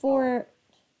 2, 4.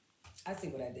 I see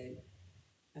what I did.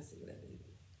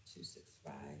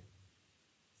 265,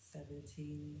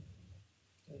 17,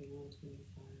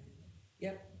 3125.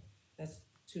 Yep, that's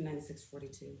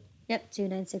 296.42. Yep,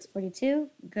 296.42.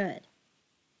 Good.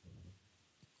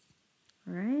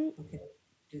 All right. Okay,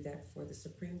 do that for the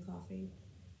Supreme Coffee.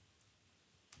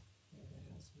 What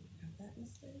else won't have that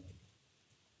mistake?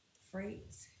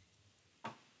 Freight.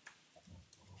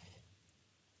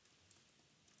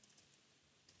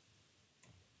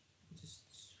 Just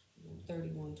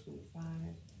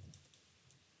 3125.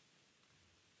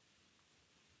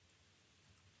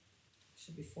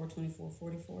 Should be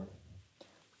 424.44.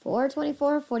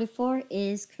 424.44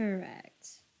 is correct.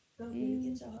 Go get your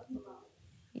hustle on.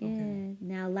 Yeah. Okay.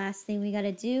 Now, last thing we got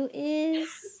to do is.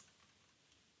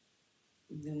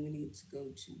 Then we need to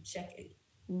go to checking.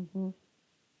 Mm-hmm.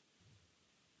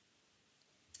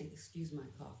 Excuse my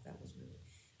cough, that was rude.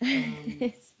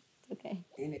 It's okay.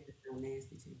 And it sounds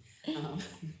nasty too.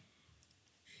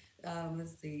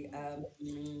 Let's see.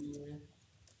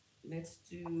 Let's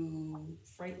do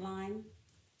freight line.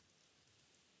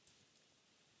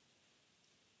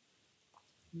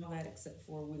 All that except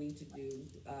for we need to do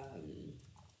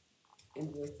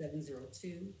invoice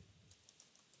 702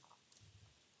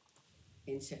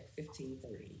 and check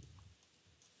 1530.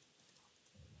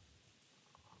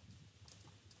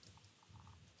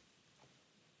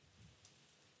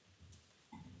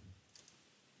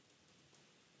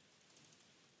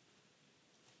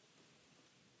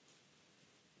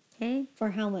 Okay.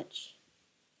 For how much?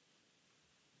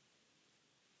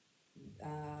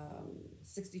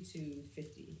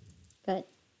 62.50. Good.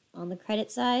 On the credit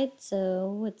side,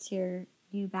 so what's your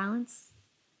new balance?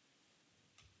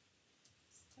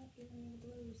 Stop giving me the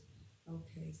blues.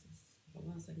 Okay, so hold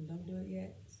on a second. Don't do it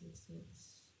yet.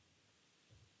 66,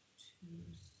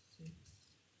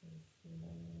 2604,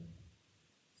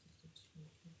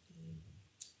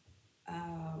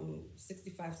 62.50.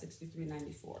 65,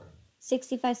 63.94.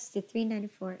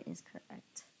 65.63.94 is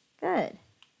correct. Good.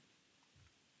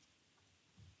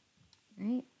 All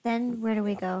right. Then where do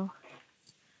we go?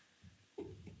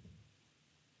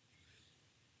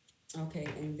 Okay,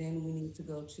 and then we need to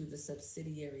go to the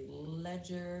subsidiary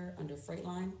ledger under freight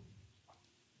line.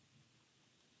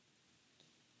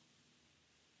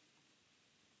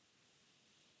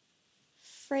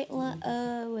 Freight line.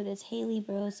 With its Haley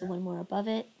Bros, so one more above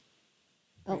it.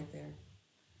 Oh. Right there.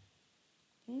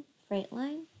 Okay. Freight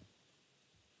line.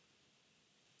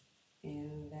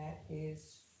 And that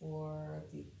is for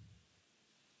the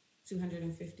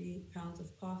 250 pounds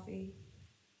of coffee.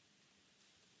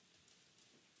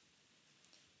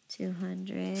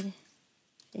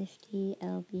 250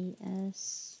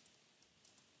 LBS.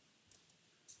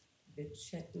 The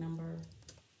check number,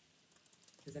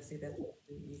 because I see that's what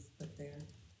you put there.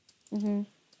 Mm-hmm.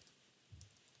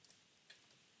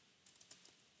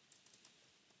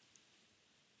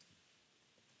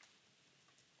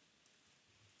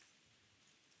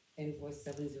 Invoice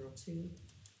 702.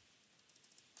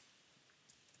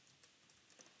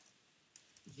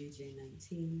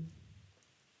 GJ19.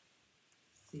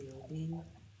 COD.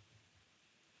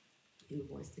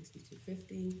 Invoice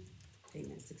 6250.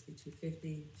 Payment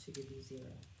 6250. Should give you 0.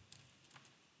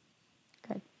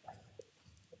 Good.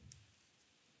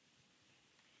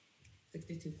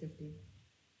 6250.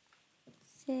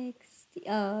 60.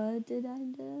 Did I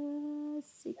do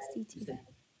 62?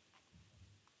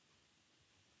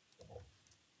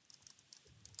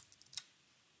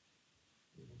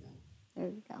 There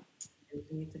we go. And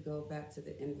we need to go back to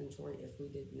the inventory if we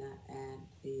did not add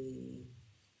the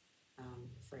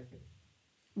freight.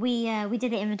 We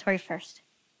did the inventory first.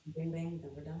 Bang bang,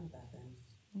 then we're done with that then.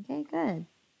 Okay, good.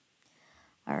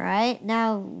 All right,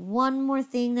 now one more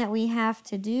thing that we have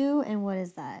to do, and what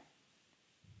is that?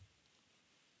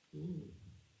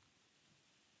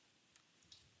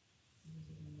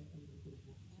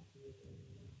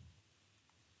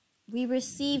 We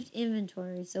received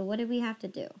inventory, so what did we have to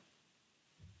do?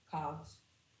 COGS.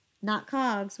 Not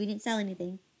COGS. We didn't sell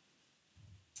anything.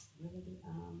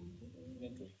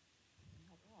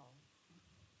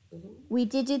 We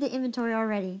did do the inventory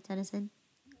already, Tennyson.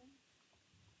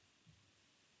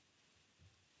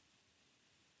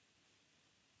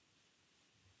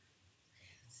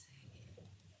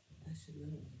 I should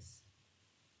know this.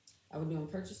 Are we doing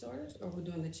purchase orders or are we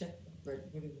doing the check?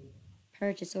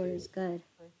 Purchase orders, good.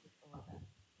 Okay.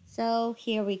 So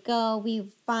here we go.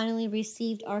 We finally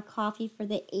received our coffee for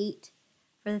the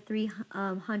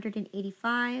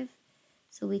 385.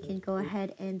 So we can go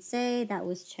ahead and say that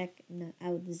was check. No,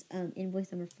 I was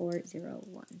invoice number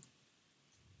 401.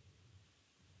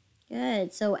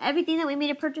 Good. So everything that we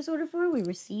made a purchase order for, we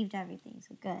received everything.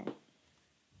 So good.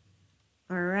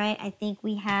 All right. I think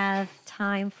we have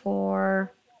time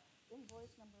for.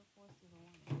 Invoice number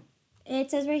 401. It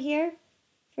says right here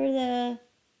for the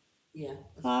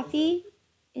coffee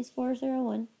is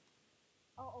 401.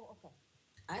 Oh, okay.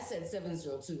 I said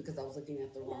 702 because I was looking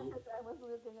at the wrong. Yes, I was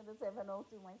looking at the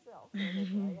 702 myself. So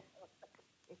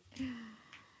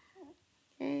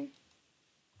Okay.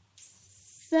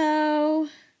 So,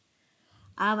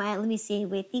 let me see.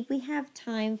 I think we have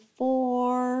time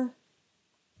for.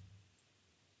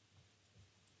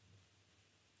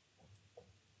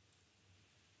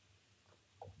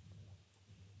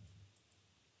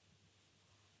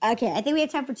 Okay, I think we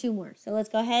have time for 2 more. So let's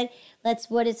go ahead.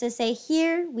 What does it say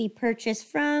here? We purchased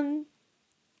from.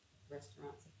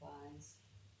 Restaurant supplies.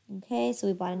 Okay, so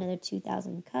we bought another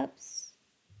 2,000 cups.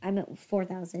 I meant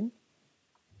 4,000.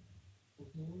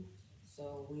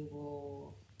 So we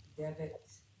will debit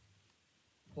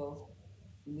both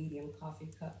medium coffee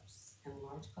cups and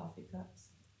large coffee cups.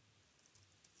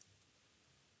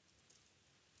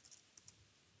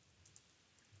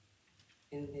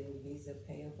 And then Visa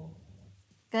payable.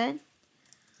 Good.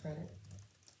 Credit.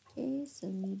 Okay, so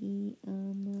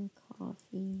medium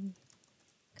coffee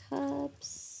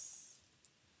cups.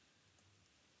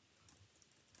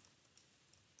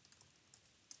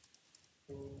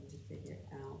 And we need to figure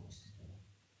out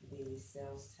the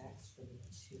sales tax for the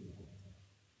 2.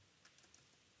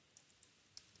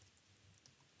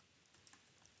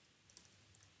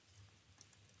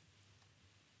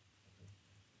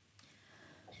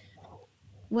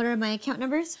 What are my account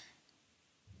numbers?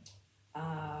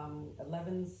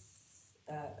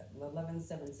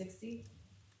 11,760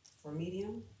 for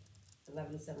medium,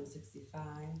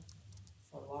 11,765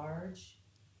 for large,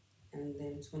 and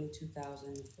then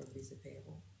 22,000 for Visa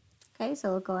payable. Okay,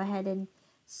 so we'll go ahead and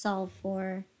solve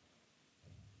for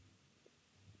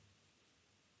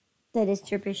the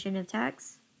distribution of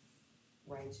tax.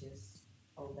 Righteous.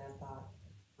 Hold that thought.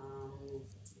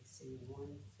 Let's see,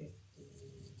 150,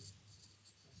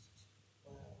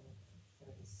 12, 37. Let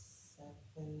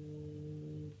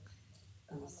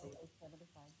me see.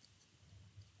 75.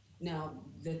 Now,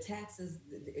 the taxes,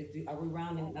 are we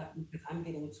rounding up? Because I'm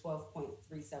getting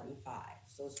 12.375.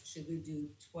 So should we do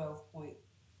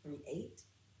 12.38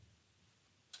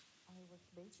 I was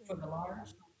basing for the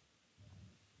large?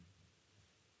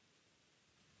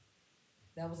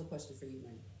 That was a question for you,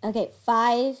 Lynn. Okay,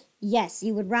 5. Yes,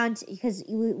 you would round because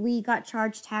we got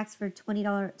charged tax for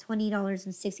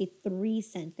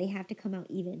 $20.63. They have to come out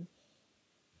even.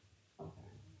 Okay.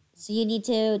 So you need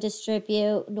to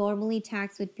distribute, normally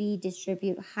tax would be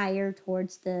distribute higher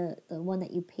towards the one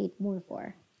that you paid more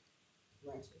for.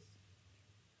 Right.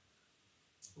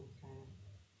 Okay.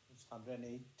 It's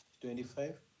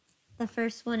 108.25. The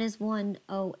first one is 108.25.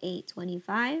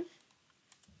 The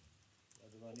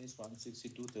other one is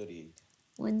 162.38.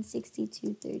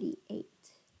 162.38.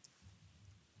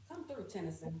 Come through,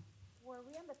 Tennyson. Were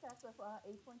we on the tax of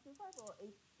 8.25 or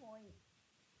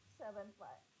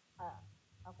 8.75?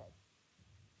 Okay.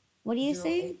 What are you Zero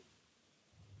saying? eight.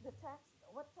 The tax,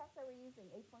 what tax are we using?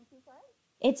 8.25?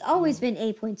 It's always been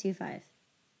 8.25. I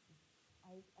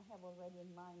have already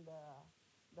in mind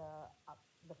the up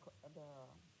the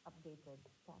updated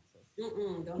taxes.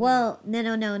 Don't Well,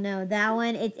 no. That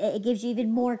one it gives you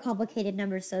even more complicated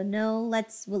numbers. So no,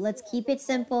 let's keep it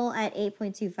simple at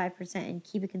 8.25% and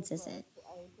keep it consistent.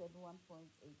 I said 1.875.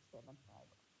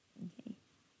 Okay.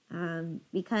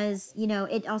 Because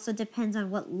it also depends on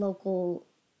what local,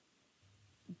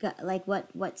 like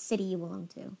what city you belong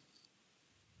to.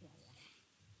 Yeah.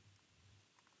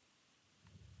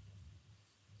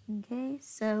 Okay,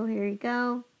 so here you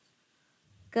go.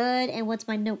 Good. And what's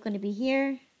my note going to be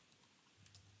here?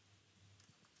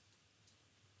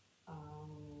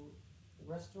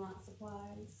 Restaurant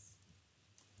supplies,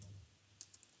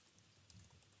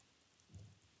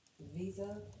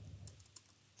 Visa,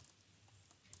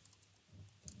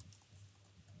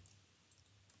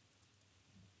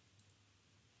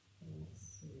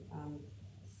 let's see,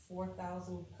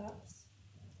 4,000 cups,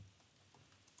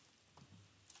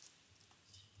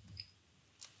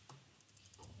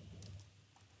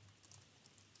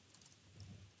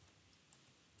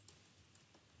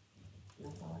 and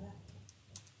that's all I got.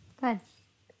 Good.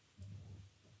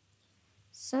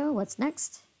 So what's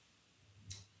next?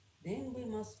 Then we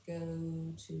must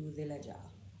go to the ledger.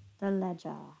 The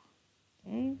ledger.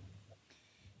 Okay.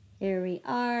 Here we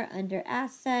are under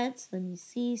assets. Let me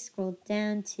see. Scroll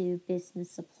down to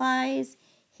business supplies.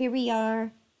 Here we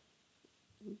are.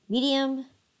 Medium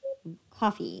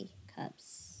coffee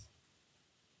cups.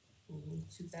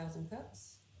 2,000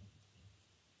 cups.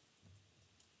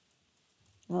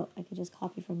 Oh, I could just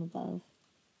copy from above.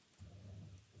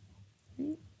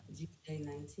 Right.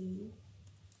 GJ19.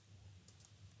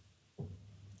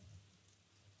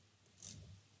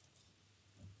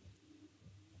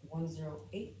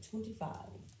 108.25.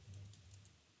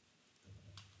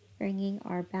 Bringing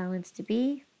our balance to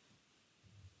be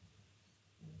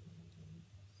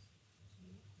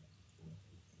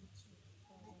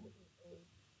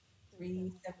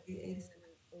 378.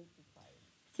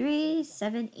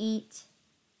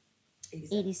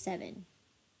 378.87.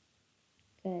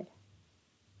 Good.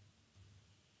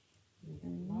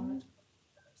 Large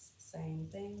cups, same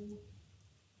thing.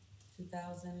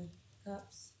 2,000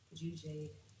 cups. GJ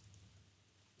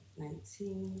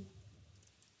 19.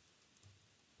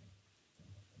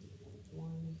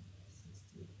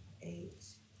 168.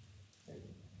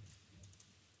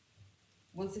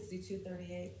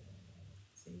 162.38.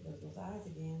 See, there's those eyes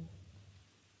again.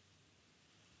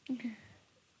 405.95.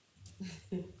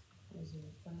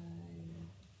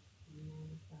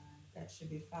 That should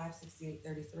be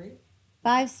 568.33.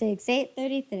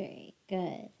 568.33.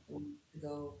 Good.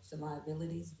 Go to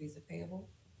liabilities, Visa payable.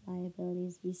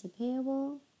 Liabilities, Visa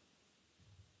payable.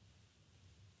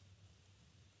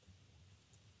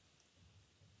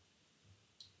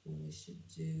 And we should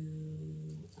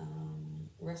do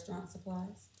restaurant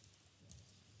supplies.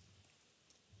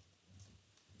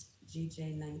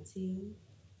 GJ19.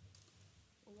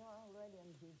 We are already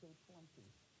on GJ20.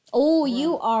 Oh,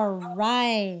 you are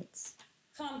right.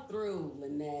 Come through,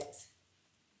 Lynette.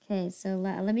 Okay, so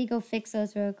let me go fix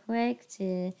those real quick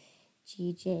to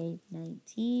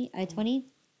GJ19, 20.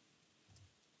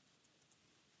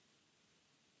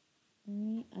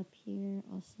 Right up here,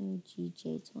 also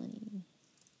GJ20.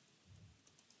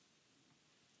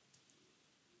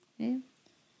 Okay. All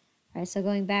right, so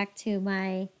going back to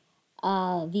my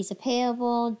Visa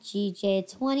payable,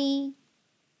 GJ20,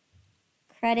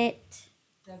 credit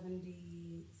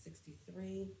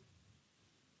 70.63.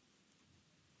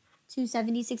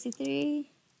 270.63.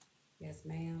 Yes,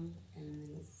 ma'am. And then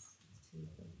it's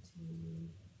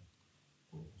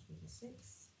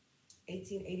 213.26.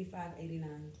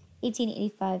 1885.89.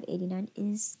 1885.89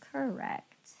 is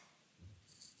correct.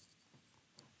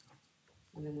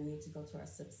 And then we need to go to our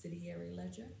subsidiary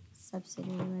ledger.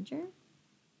 Subsidiary ledger.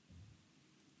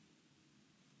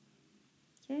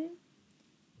 Okay.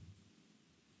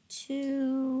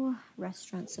 To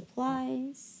restaurant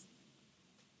supplies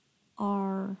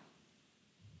are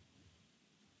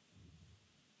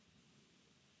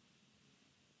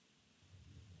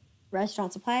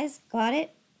restaurant supplies. Got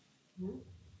it. Mm-hmm.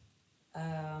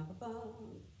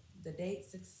 The date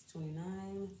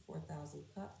 6/29, 4,000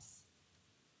 cups.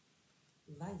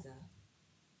 Liza.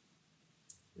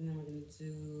 And then we're gonna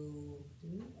do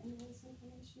we have invoice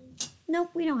information? Nope,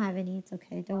 we don't have any. It's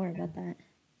okay. Don't worry Okay. about that.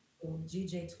 So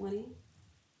GJ20,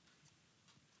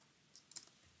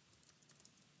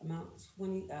 amount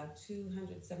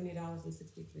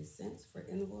 $270.63 for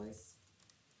invoice.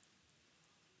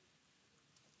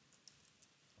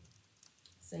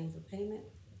 Same for payment.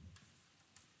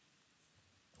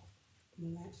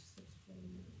 Match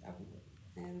 649.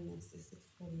 And let's see,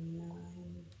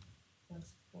 649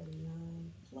 plus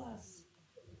 49 plus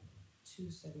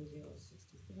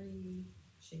 270.63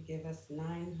 should give us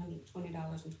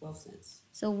 $920.12.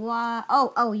 So why?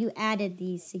 Oh, you added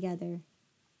these together.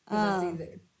 Because I see Oh,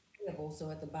 the payable, so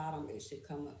at the bottom it should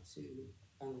come up to,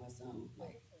 unless I'm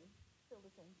like, Still the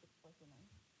same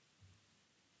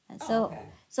 649. so okay.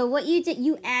 so what you did,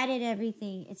 you added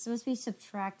everything. It's supposed to be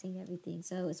subtracting everything.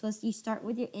 So it's supposed to, you start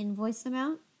with your invoice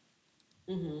amount,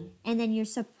 Mm-hmm. and then you're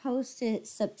supposed to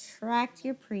subtract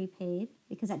your prepaid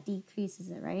because that decreases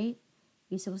it, right?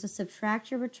 You're supposed to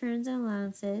subtract your returns and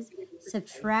allowances,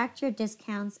 subtract your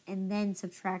discounts, and then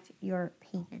subtract your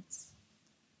payments.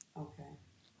 Okay.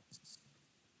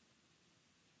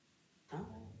 All right.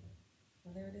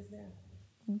 Well, there it is there.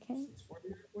 Okay,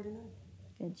 649.49. good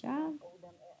We don't job. owe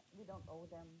them. We don't owe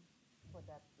them for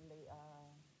that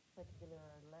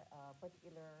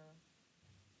particular.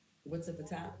 What's at the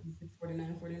top?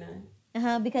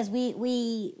 649.49. Because we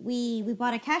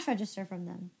bought a cash register from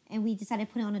them, and we decided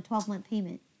to put it on a 12-month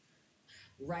payment.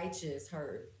 Righteous,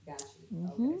 heard. Got you.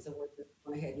 Mm-hmm. Okay, so we're just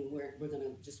going ahead and we're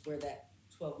gonna just wear that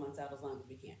 12 months out as long as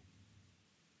we can.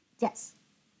 Yes.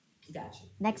 Got you.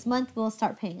 Next month we'll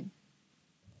start paying.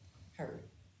 Heard.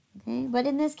 Okay, but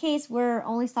in this case, we're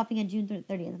only stopping at June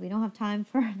 30th. We don't have time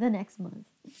for the next month.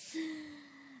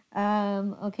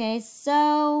 Okay,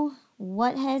 so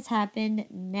what has happened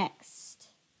next?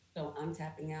 So I'm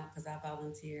tapping out because I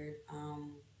volunteered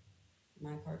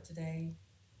my part today.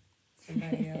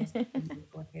 Somebody else go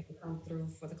ahead and come through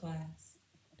for the class.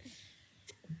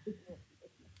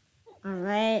 All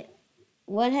right,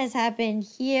 what has happened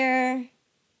here?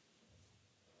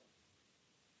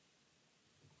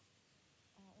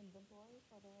 Inventory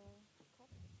for the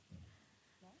cups.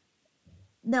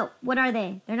 No, what are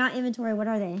they? They're not inventory. What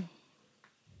are they?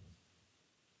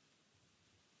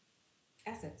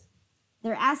 Assets.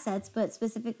 They're assets, but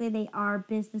specifically they are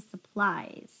business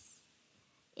supplies.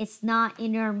 It's not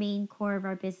in our main core of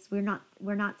our business. We're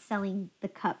not selling the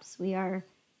cups. We are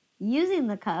using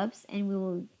the cups, and we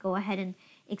will go ahead and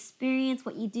experience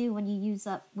what you do when you use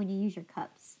your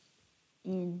cups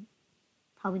in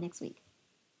probably next week,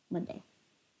 Monday.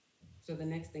 So the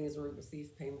next thing is we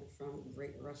receive payment from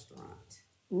Great Restaurant.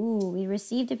 Ooh, we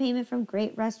received a payment from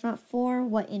Great Restaurant for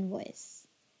what invoice?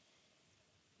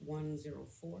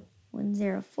 104.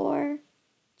 104.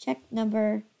 Check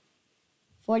number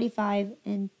 45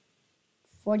 and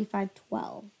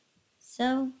 4512.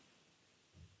 So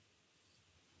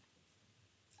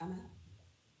I'm out.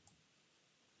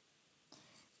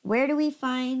 where do we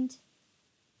find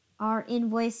our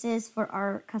invoices for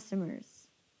our customers?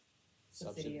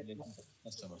 Subsidy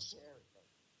customers.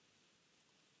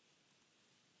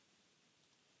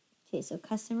 Okay, so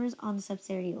customers on the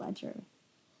subsidiary ledger.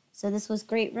 So this was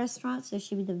Great Restaurant, so it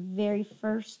should be the very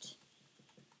first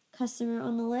customer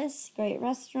on the list. Great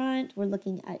Restaurant. We're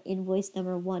looking at invoice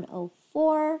number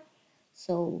 104.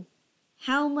 So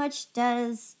how much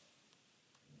does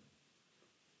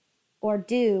or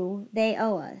do they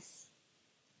owe us?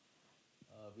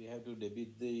 We have to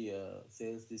debit the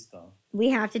sales discount.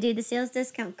 We have to do the sales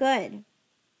discount. Good.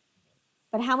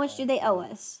 But how much do they owe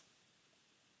us?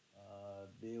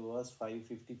 They was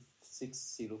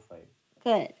 556.05.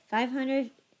 Good.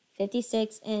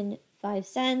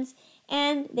 556.05,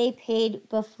 and they paid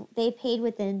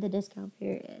within the discount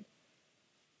period.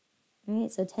 All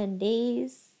right, so 10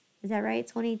 days. Is that right?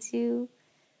 22nd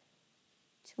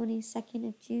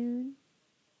of June.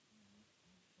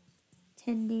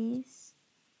 10 days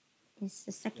is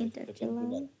the 2nd of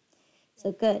July.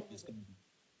 So good. Discount.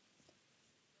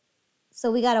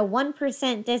 So we got a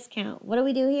 1% discount. What do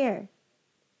we do here?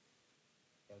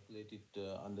 Calculate it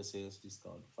under sales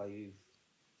discount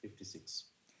 556.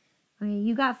 Okay,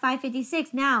 you got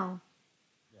 556 now.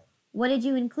 Yeah. What did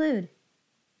you include?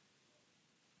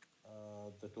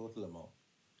 The total amount.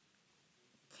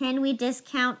 Can we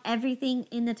discount everything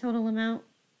in the total amount?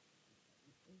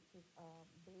 Which is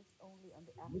based only on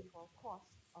the actual cost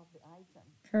of the item.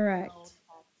 Correct.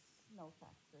 No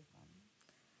tax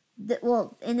refund.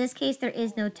 Well, in this case, there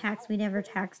is no tax. We never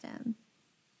tax them.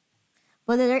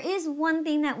 But there is one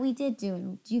thing that we did do.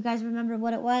 And do you guys remember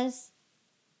what it was?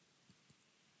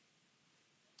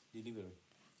 Delivery.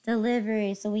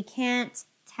 Delivery. So we cannot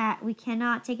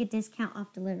take a discount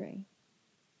off delivery.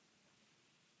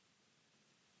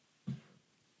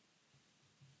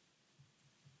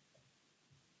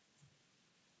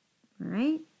 All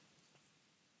right.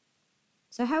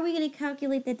 So how are we going to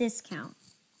calculate the discount?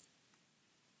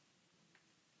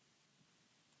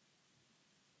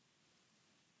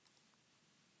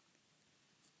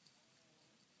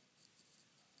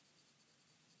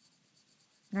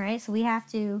 All right, so we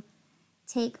have to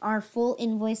take our full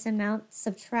invoice amount,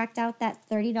 subtract out that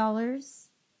 $30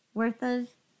 worth of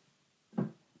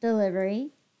delivery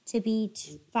to be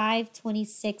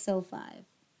 $526.05.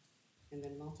 And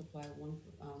then multiply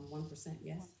 1%,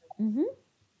 yes? Mm-hmm.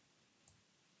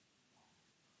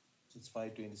 It's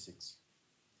 526.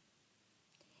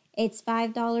 It's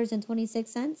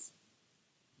 $5.26.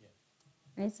 Yeah.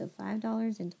 Right, so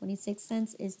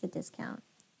 $5.26 is the discount.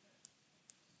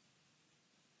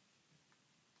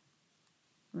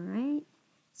 All right.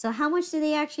 So how much do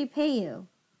they actually pay you?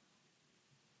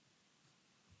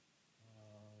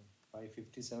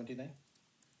 550.79.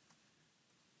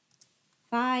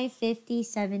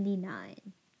 $550.79. All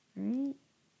right.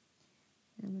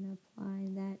 I'm gonna apply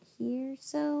that here.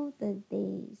 So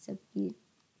you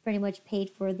pretty much paid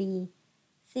for the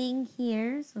thing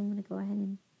here. So I'm gonna go ahead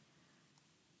and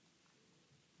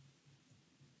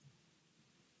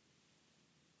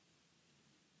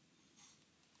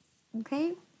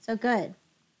okay. So good.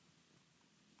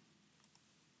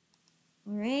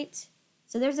 All right.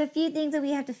 So there's a few things that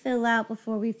we have to fill out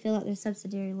before we fill out the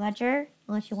subsidiary ledger,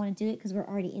 unless you want to do it because we're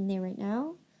already in there right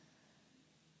now.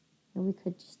 And we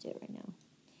could just do it right now.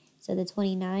 So the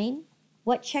 29.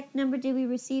 What check number did we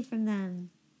receive from them?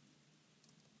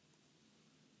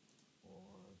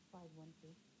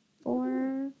 4512.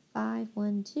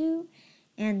 4512.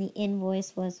 And the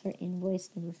invoice was for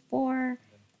invoice number 4.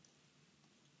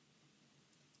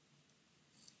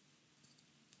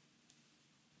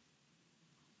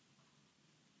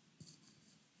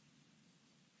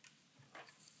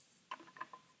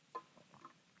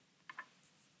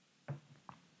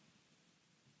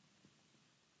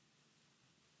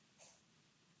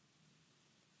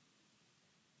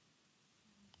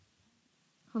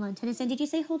 Hold on, Tennyson, did you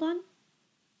say hold on?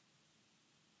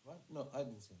 What? No, I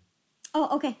didn't say.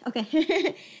 Oh, okay,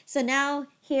 okay. So now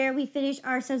here we finish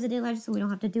our subsidy ledger, so we don't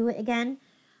have to do it again.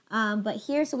 But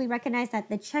here, so we recognize that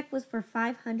the check was for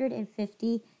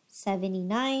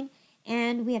 $550.79,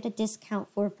 and we have to discount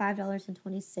for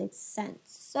 $5.26.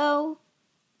 So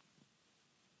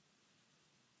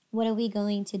what are we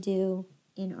going to do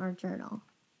in our journal?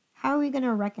 How are we going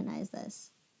to recognize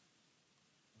this?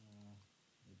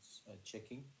 It's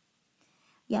checking.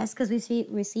 Yes, because we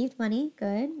received money.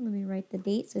 Good. Let me write the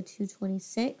date. So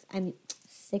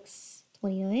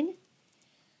 6/29.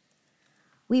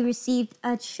 We received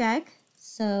a check.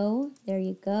 So there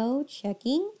you go.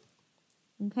 Checking.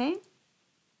 Okay.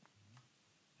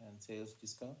 And sales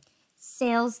discount.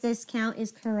 Sales discount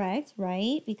is correct,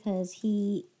 right? Because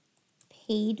he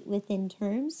paid within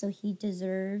terms, so he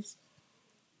deserves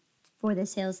for the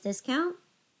sales discount.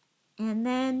 And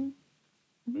then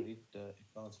Credit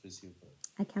accounts receivable.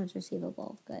 accounts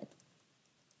receivable. Good.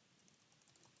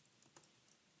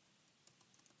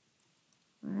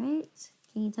 All right.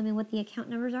 Can you tell me what the account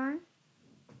numbers are?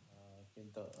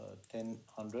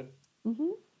 10,100.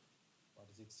 Mm-hmm.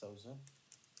 46,000.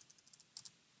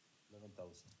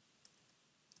 11,000.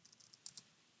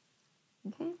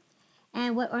 Okay.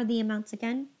 And what are the amounts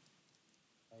again?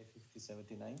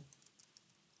 550.79.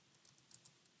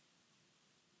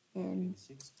 And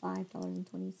 26.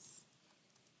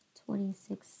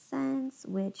 $5.26,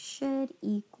 which should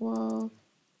equal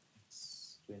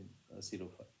It's 05.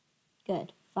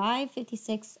 good.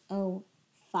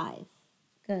 $556.05.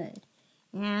 Good.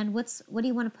 And what do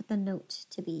you want to put the note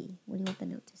to be? What do you want the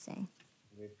note to say?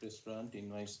 Great Restaurant,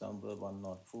 invoice number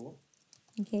 104.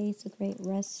 Okay, so Great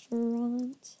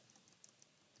Restaurant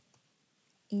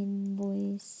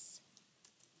invoice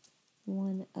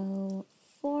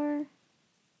 104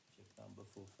 Check number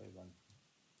 4512.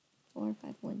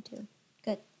 4512.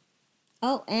 Good.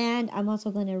 Oh, and I'm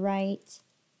also going to write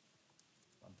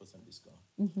 1% discount.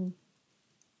 mm-hmm.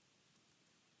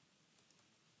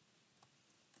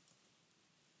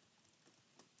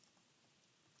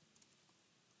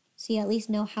 So you at least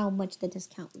know how much the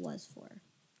discount was for.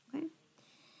 Okay.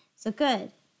 So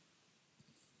good.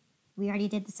 We already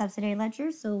did the subsidiary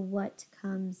ledger, so what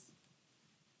comes?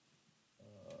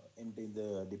 Empty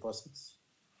the deposits.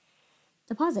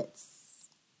 Deposits.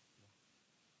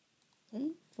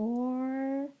 Okay,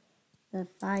 for the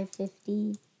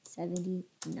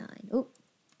 550.79. Oh,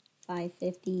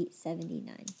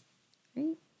 550.79.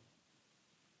 Right?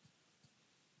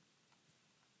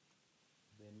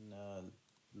 Then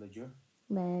ledger.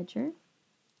 Ledger.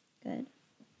 Good.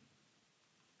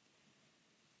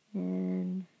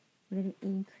 And we're going to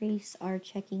increase our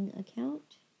checking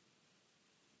account.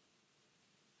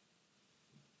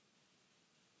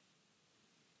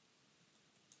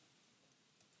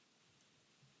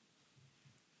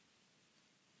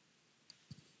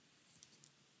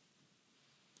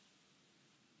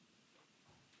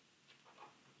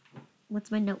 What's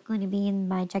my note going to be in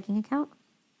my checking account?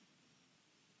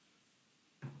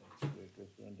 That's great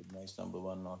restaurant. Invoice number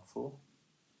 104.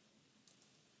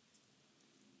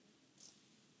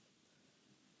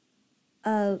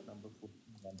 Number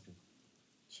 412.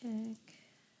 Check.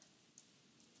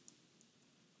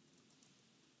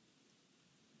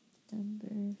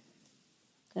 Number.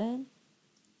 Good.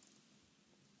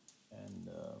 And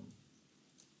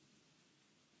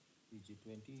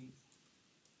PG20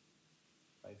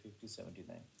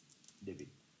 550.79 debit.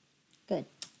 Good.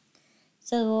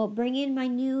 So we'll bring in my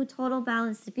new total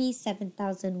balance to be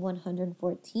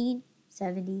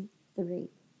 7,114.73.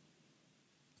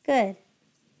 Good.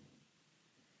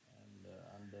 And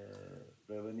under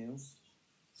revenues,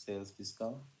 sales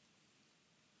discount.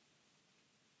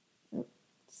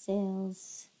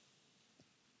 Sales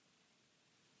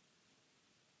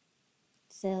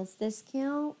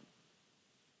discount.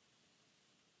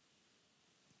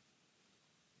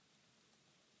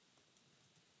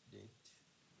 Date.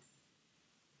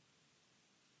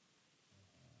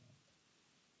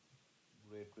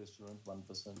 Great restaurant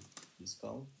 1%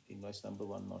 discount. Invoice number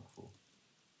 104.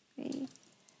 Great.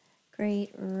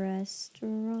 Great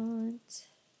restaurant.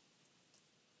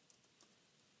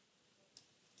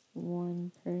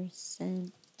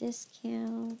 1%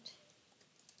 discount.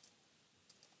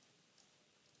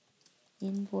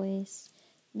 Invoice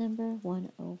number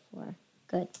 104.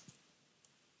 Good.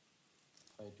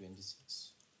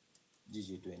 526.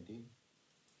 GG20.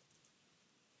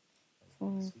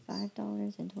 For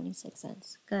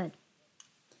 $5.26. Good.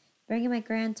 Bringing my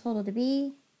grand total to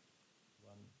be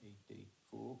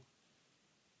 1884.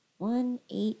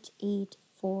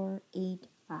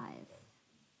 188,485.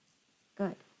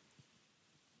 Good.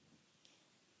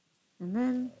 And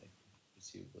then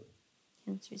Receivable.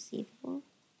 accounts receivable.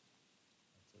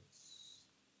 Assets.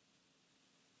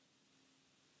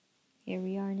 Here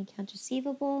we are in accounts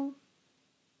receivable.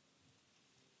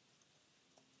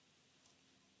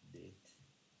 Date.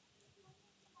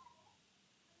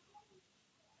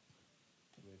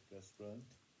 Great restaurant.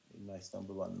 Invoice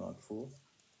number 104.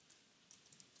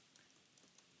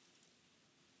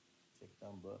 Check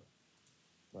number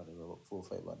whatever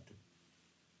 4512.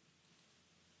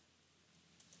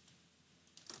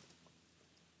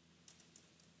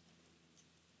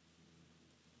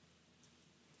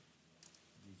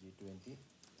 GG20.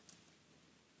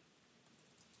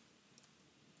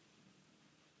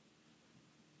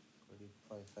 Credit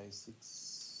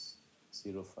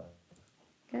 55605.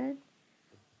 Good.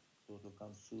 Total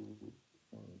comes to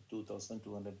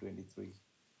 2,223.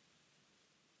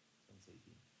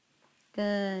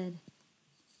 Good.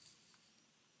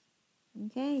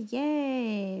 Okay,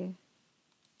 yay.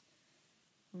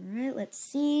 All right, let's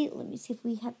see. Let me see if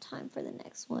we have time for the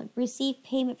next one. Receive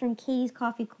payment from Katie's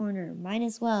Coffee Corner. Mine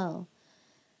as well.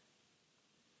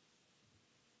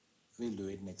 We'll do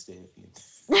it next day.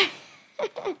 I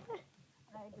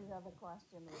do have a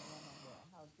question with one of the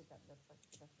how to get the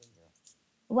figure.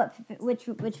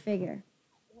 Which figure?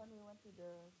 When we went to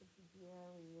the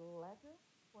subsidiary ledger,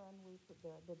 when we put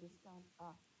the discount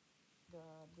of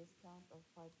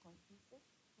 5.26,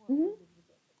 where did we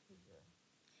get the figure?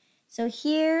 So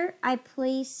here I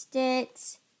placed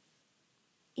it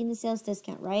in the sales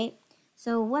discount, right?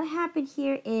 So what happened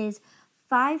here is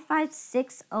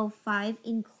 55605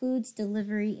 includes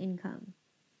delivery income.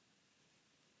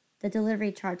 The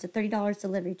delivery charge, the $30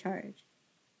 delivery charge.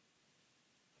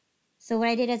 So what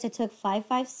I did is I took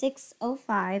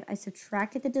 55605, I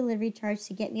subtracted the delivery charge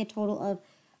to get me a total of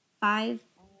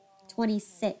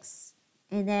 526.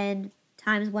 And then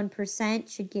times 1%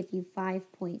 should give you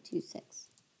 5.26.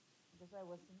 Because I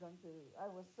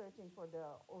was searching for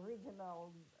the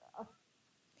original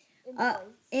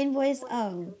Invoice.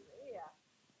 Yeah,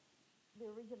 the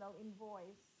original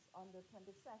invoice on the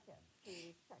 22nd to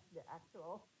check the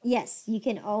actual. Yes, you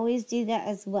can always do that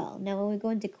as well. Now, when we go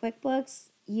into QuickBooks,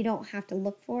 you don't have to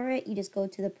look for it. You just go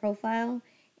to the profile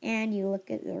and you look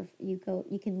at, or you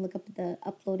can look up the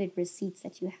uploaded receipts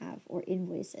that you have or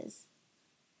invoices.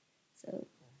 So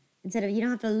Instead of, you don't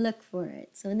have to look for it.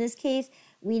 So in this case,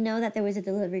 we know that there was a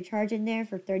delivery charge in there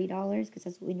for $30 because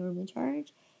that's what we normally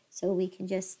charge. So we can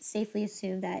just safely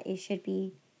assume that it should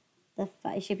be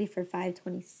it should be for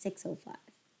 526.05.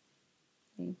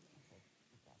 Okay.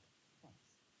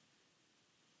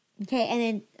 Okay,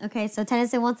 and then so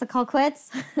Tennyson wants to call quits.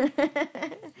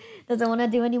 Doesn't want to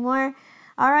do anymore.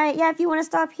 All right, yeah, if you want to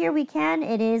stop here, we can.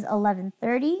 It is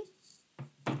 11:30.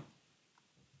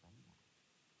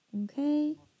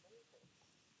 Okay.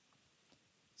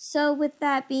 So with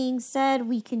that being said,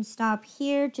 we can stop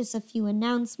here. Just a few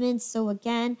announcements. So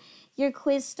again, your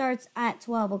quiz starts at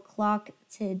 12 o'clock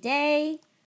today.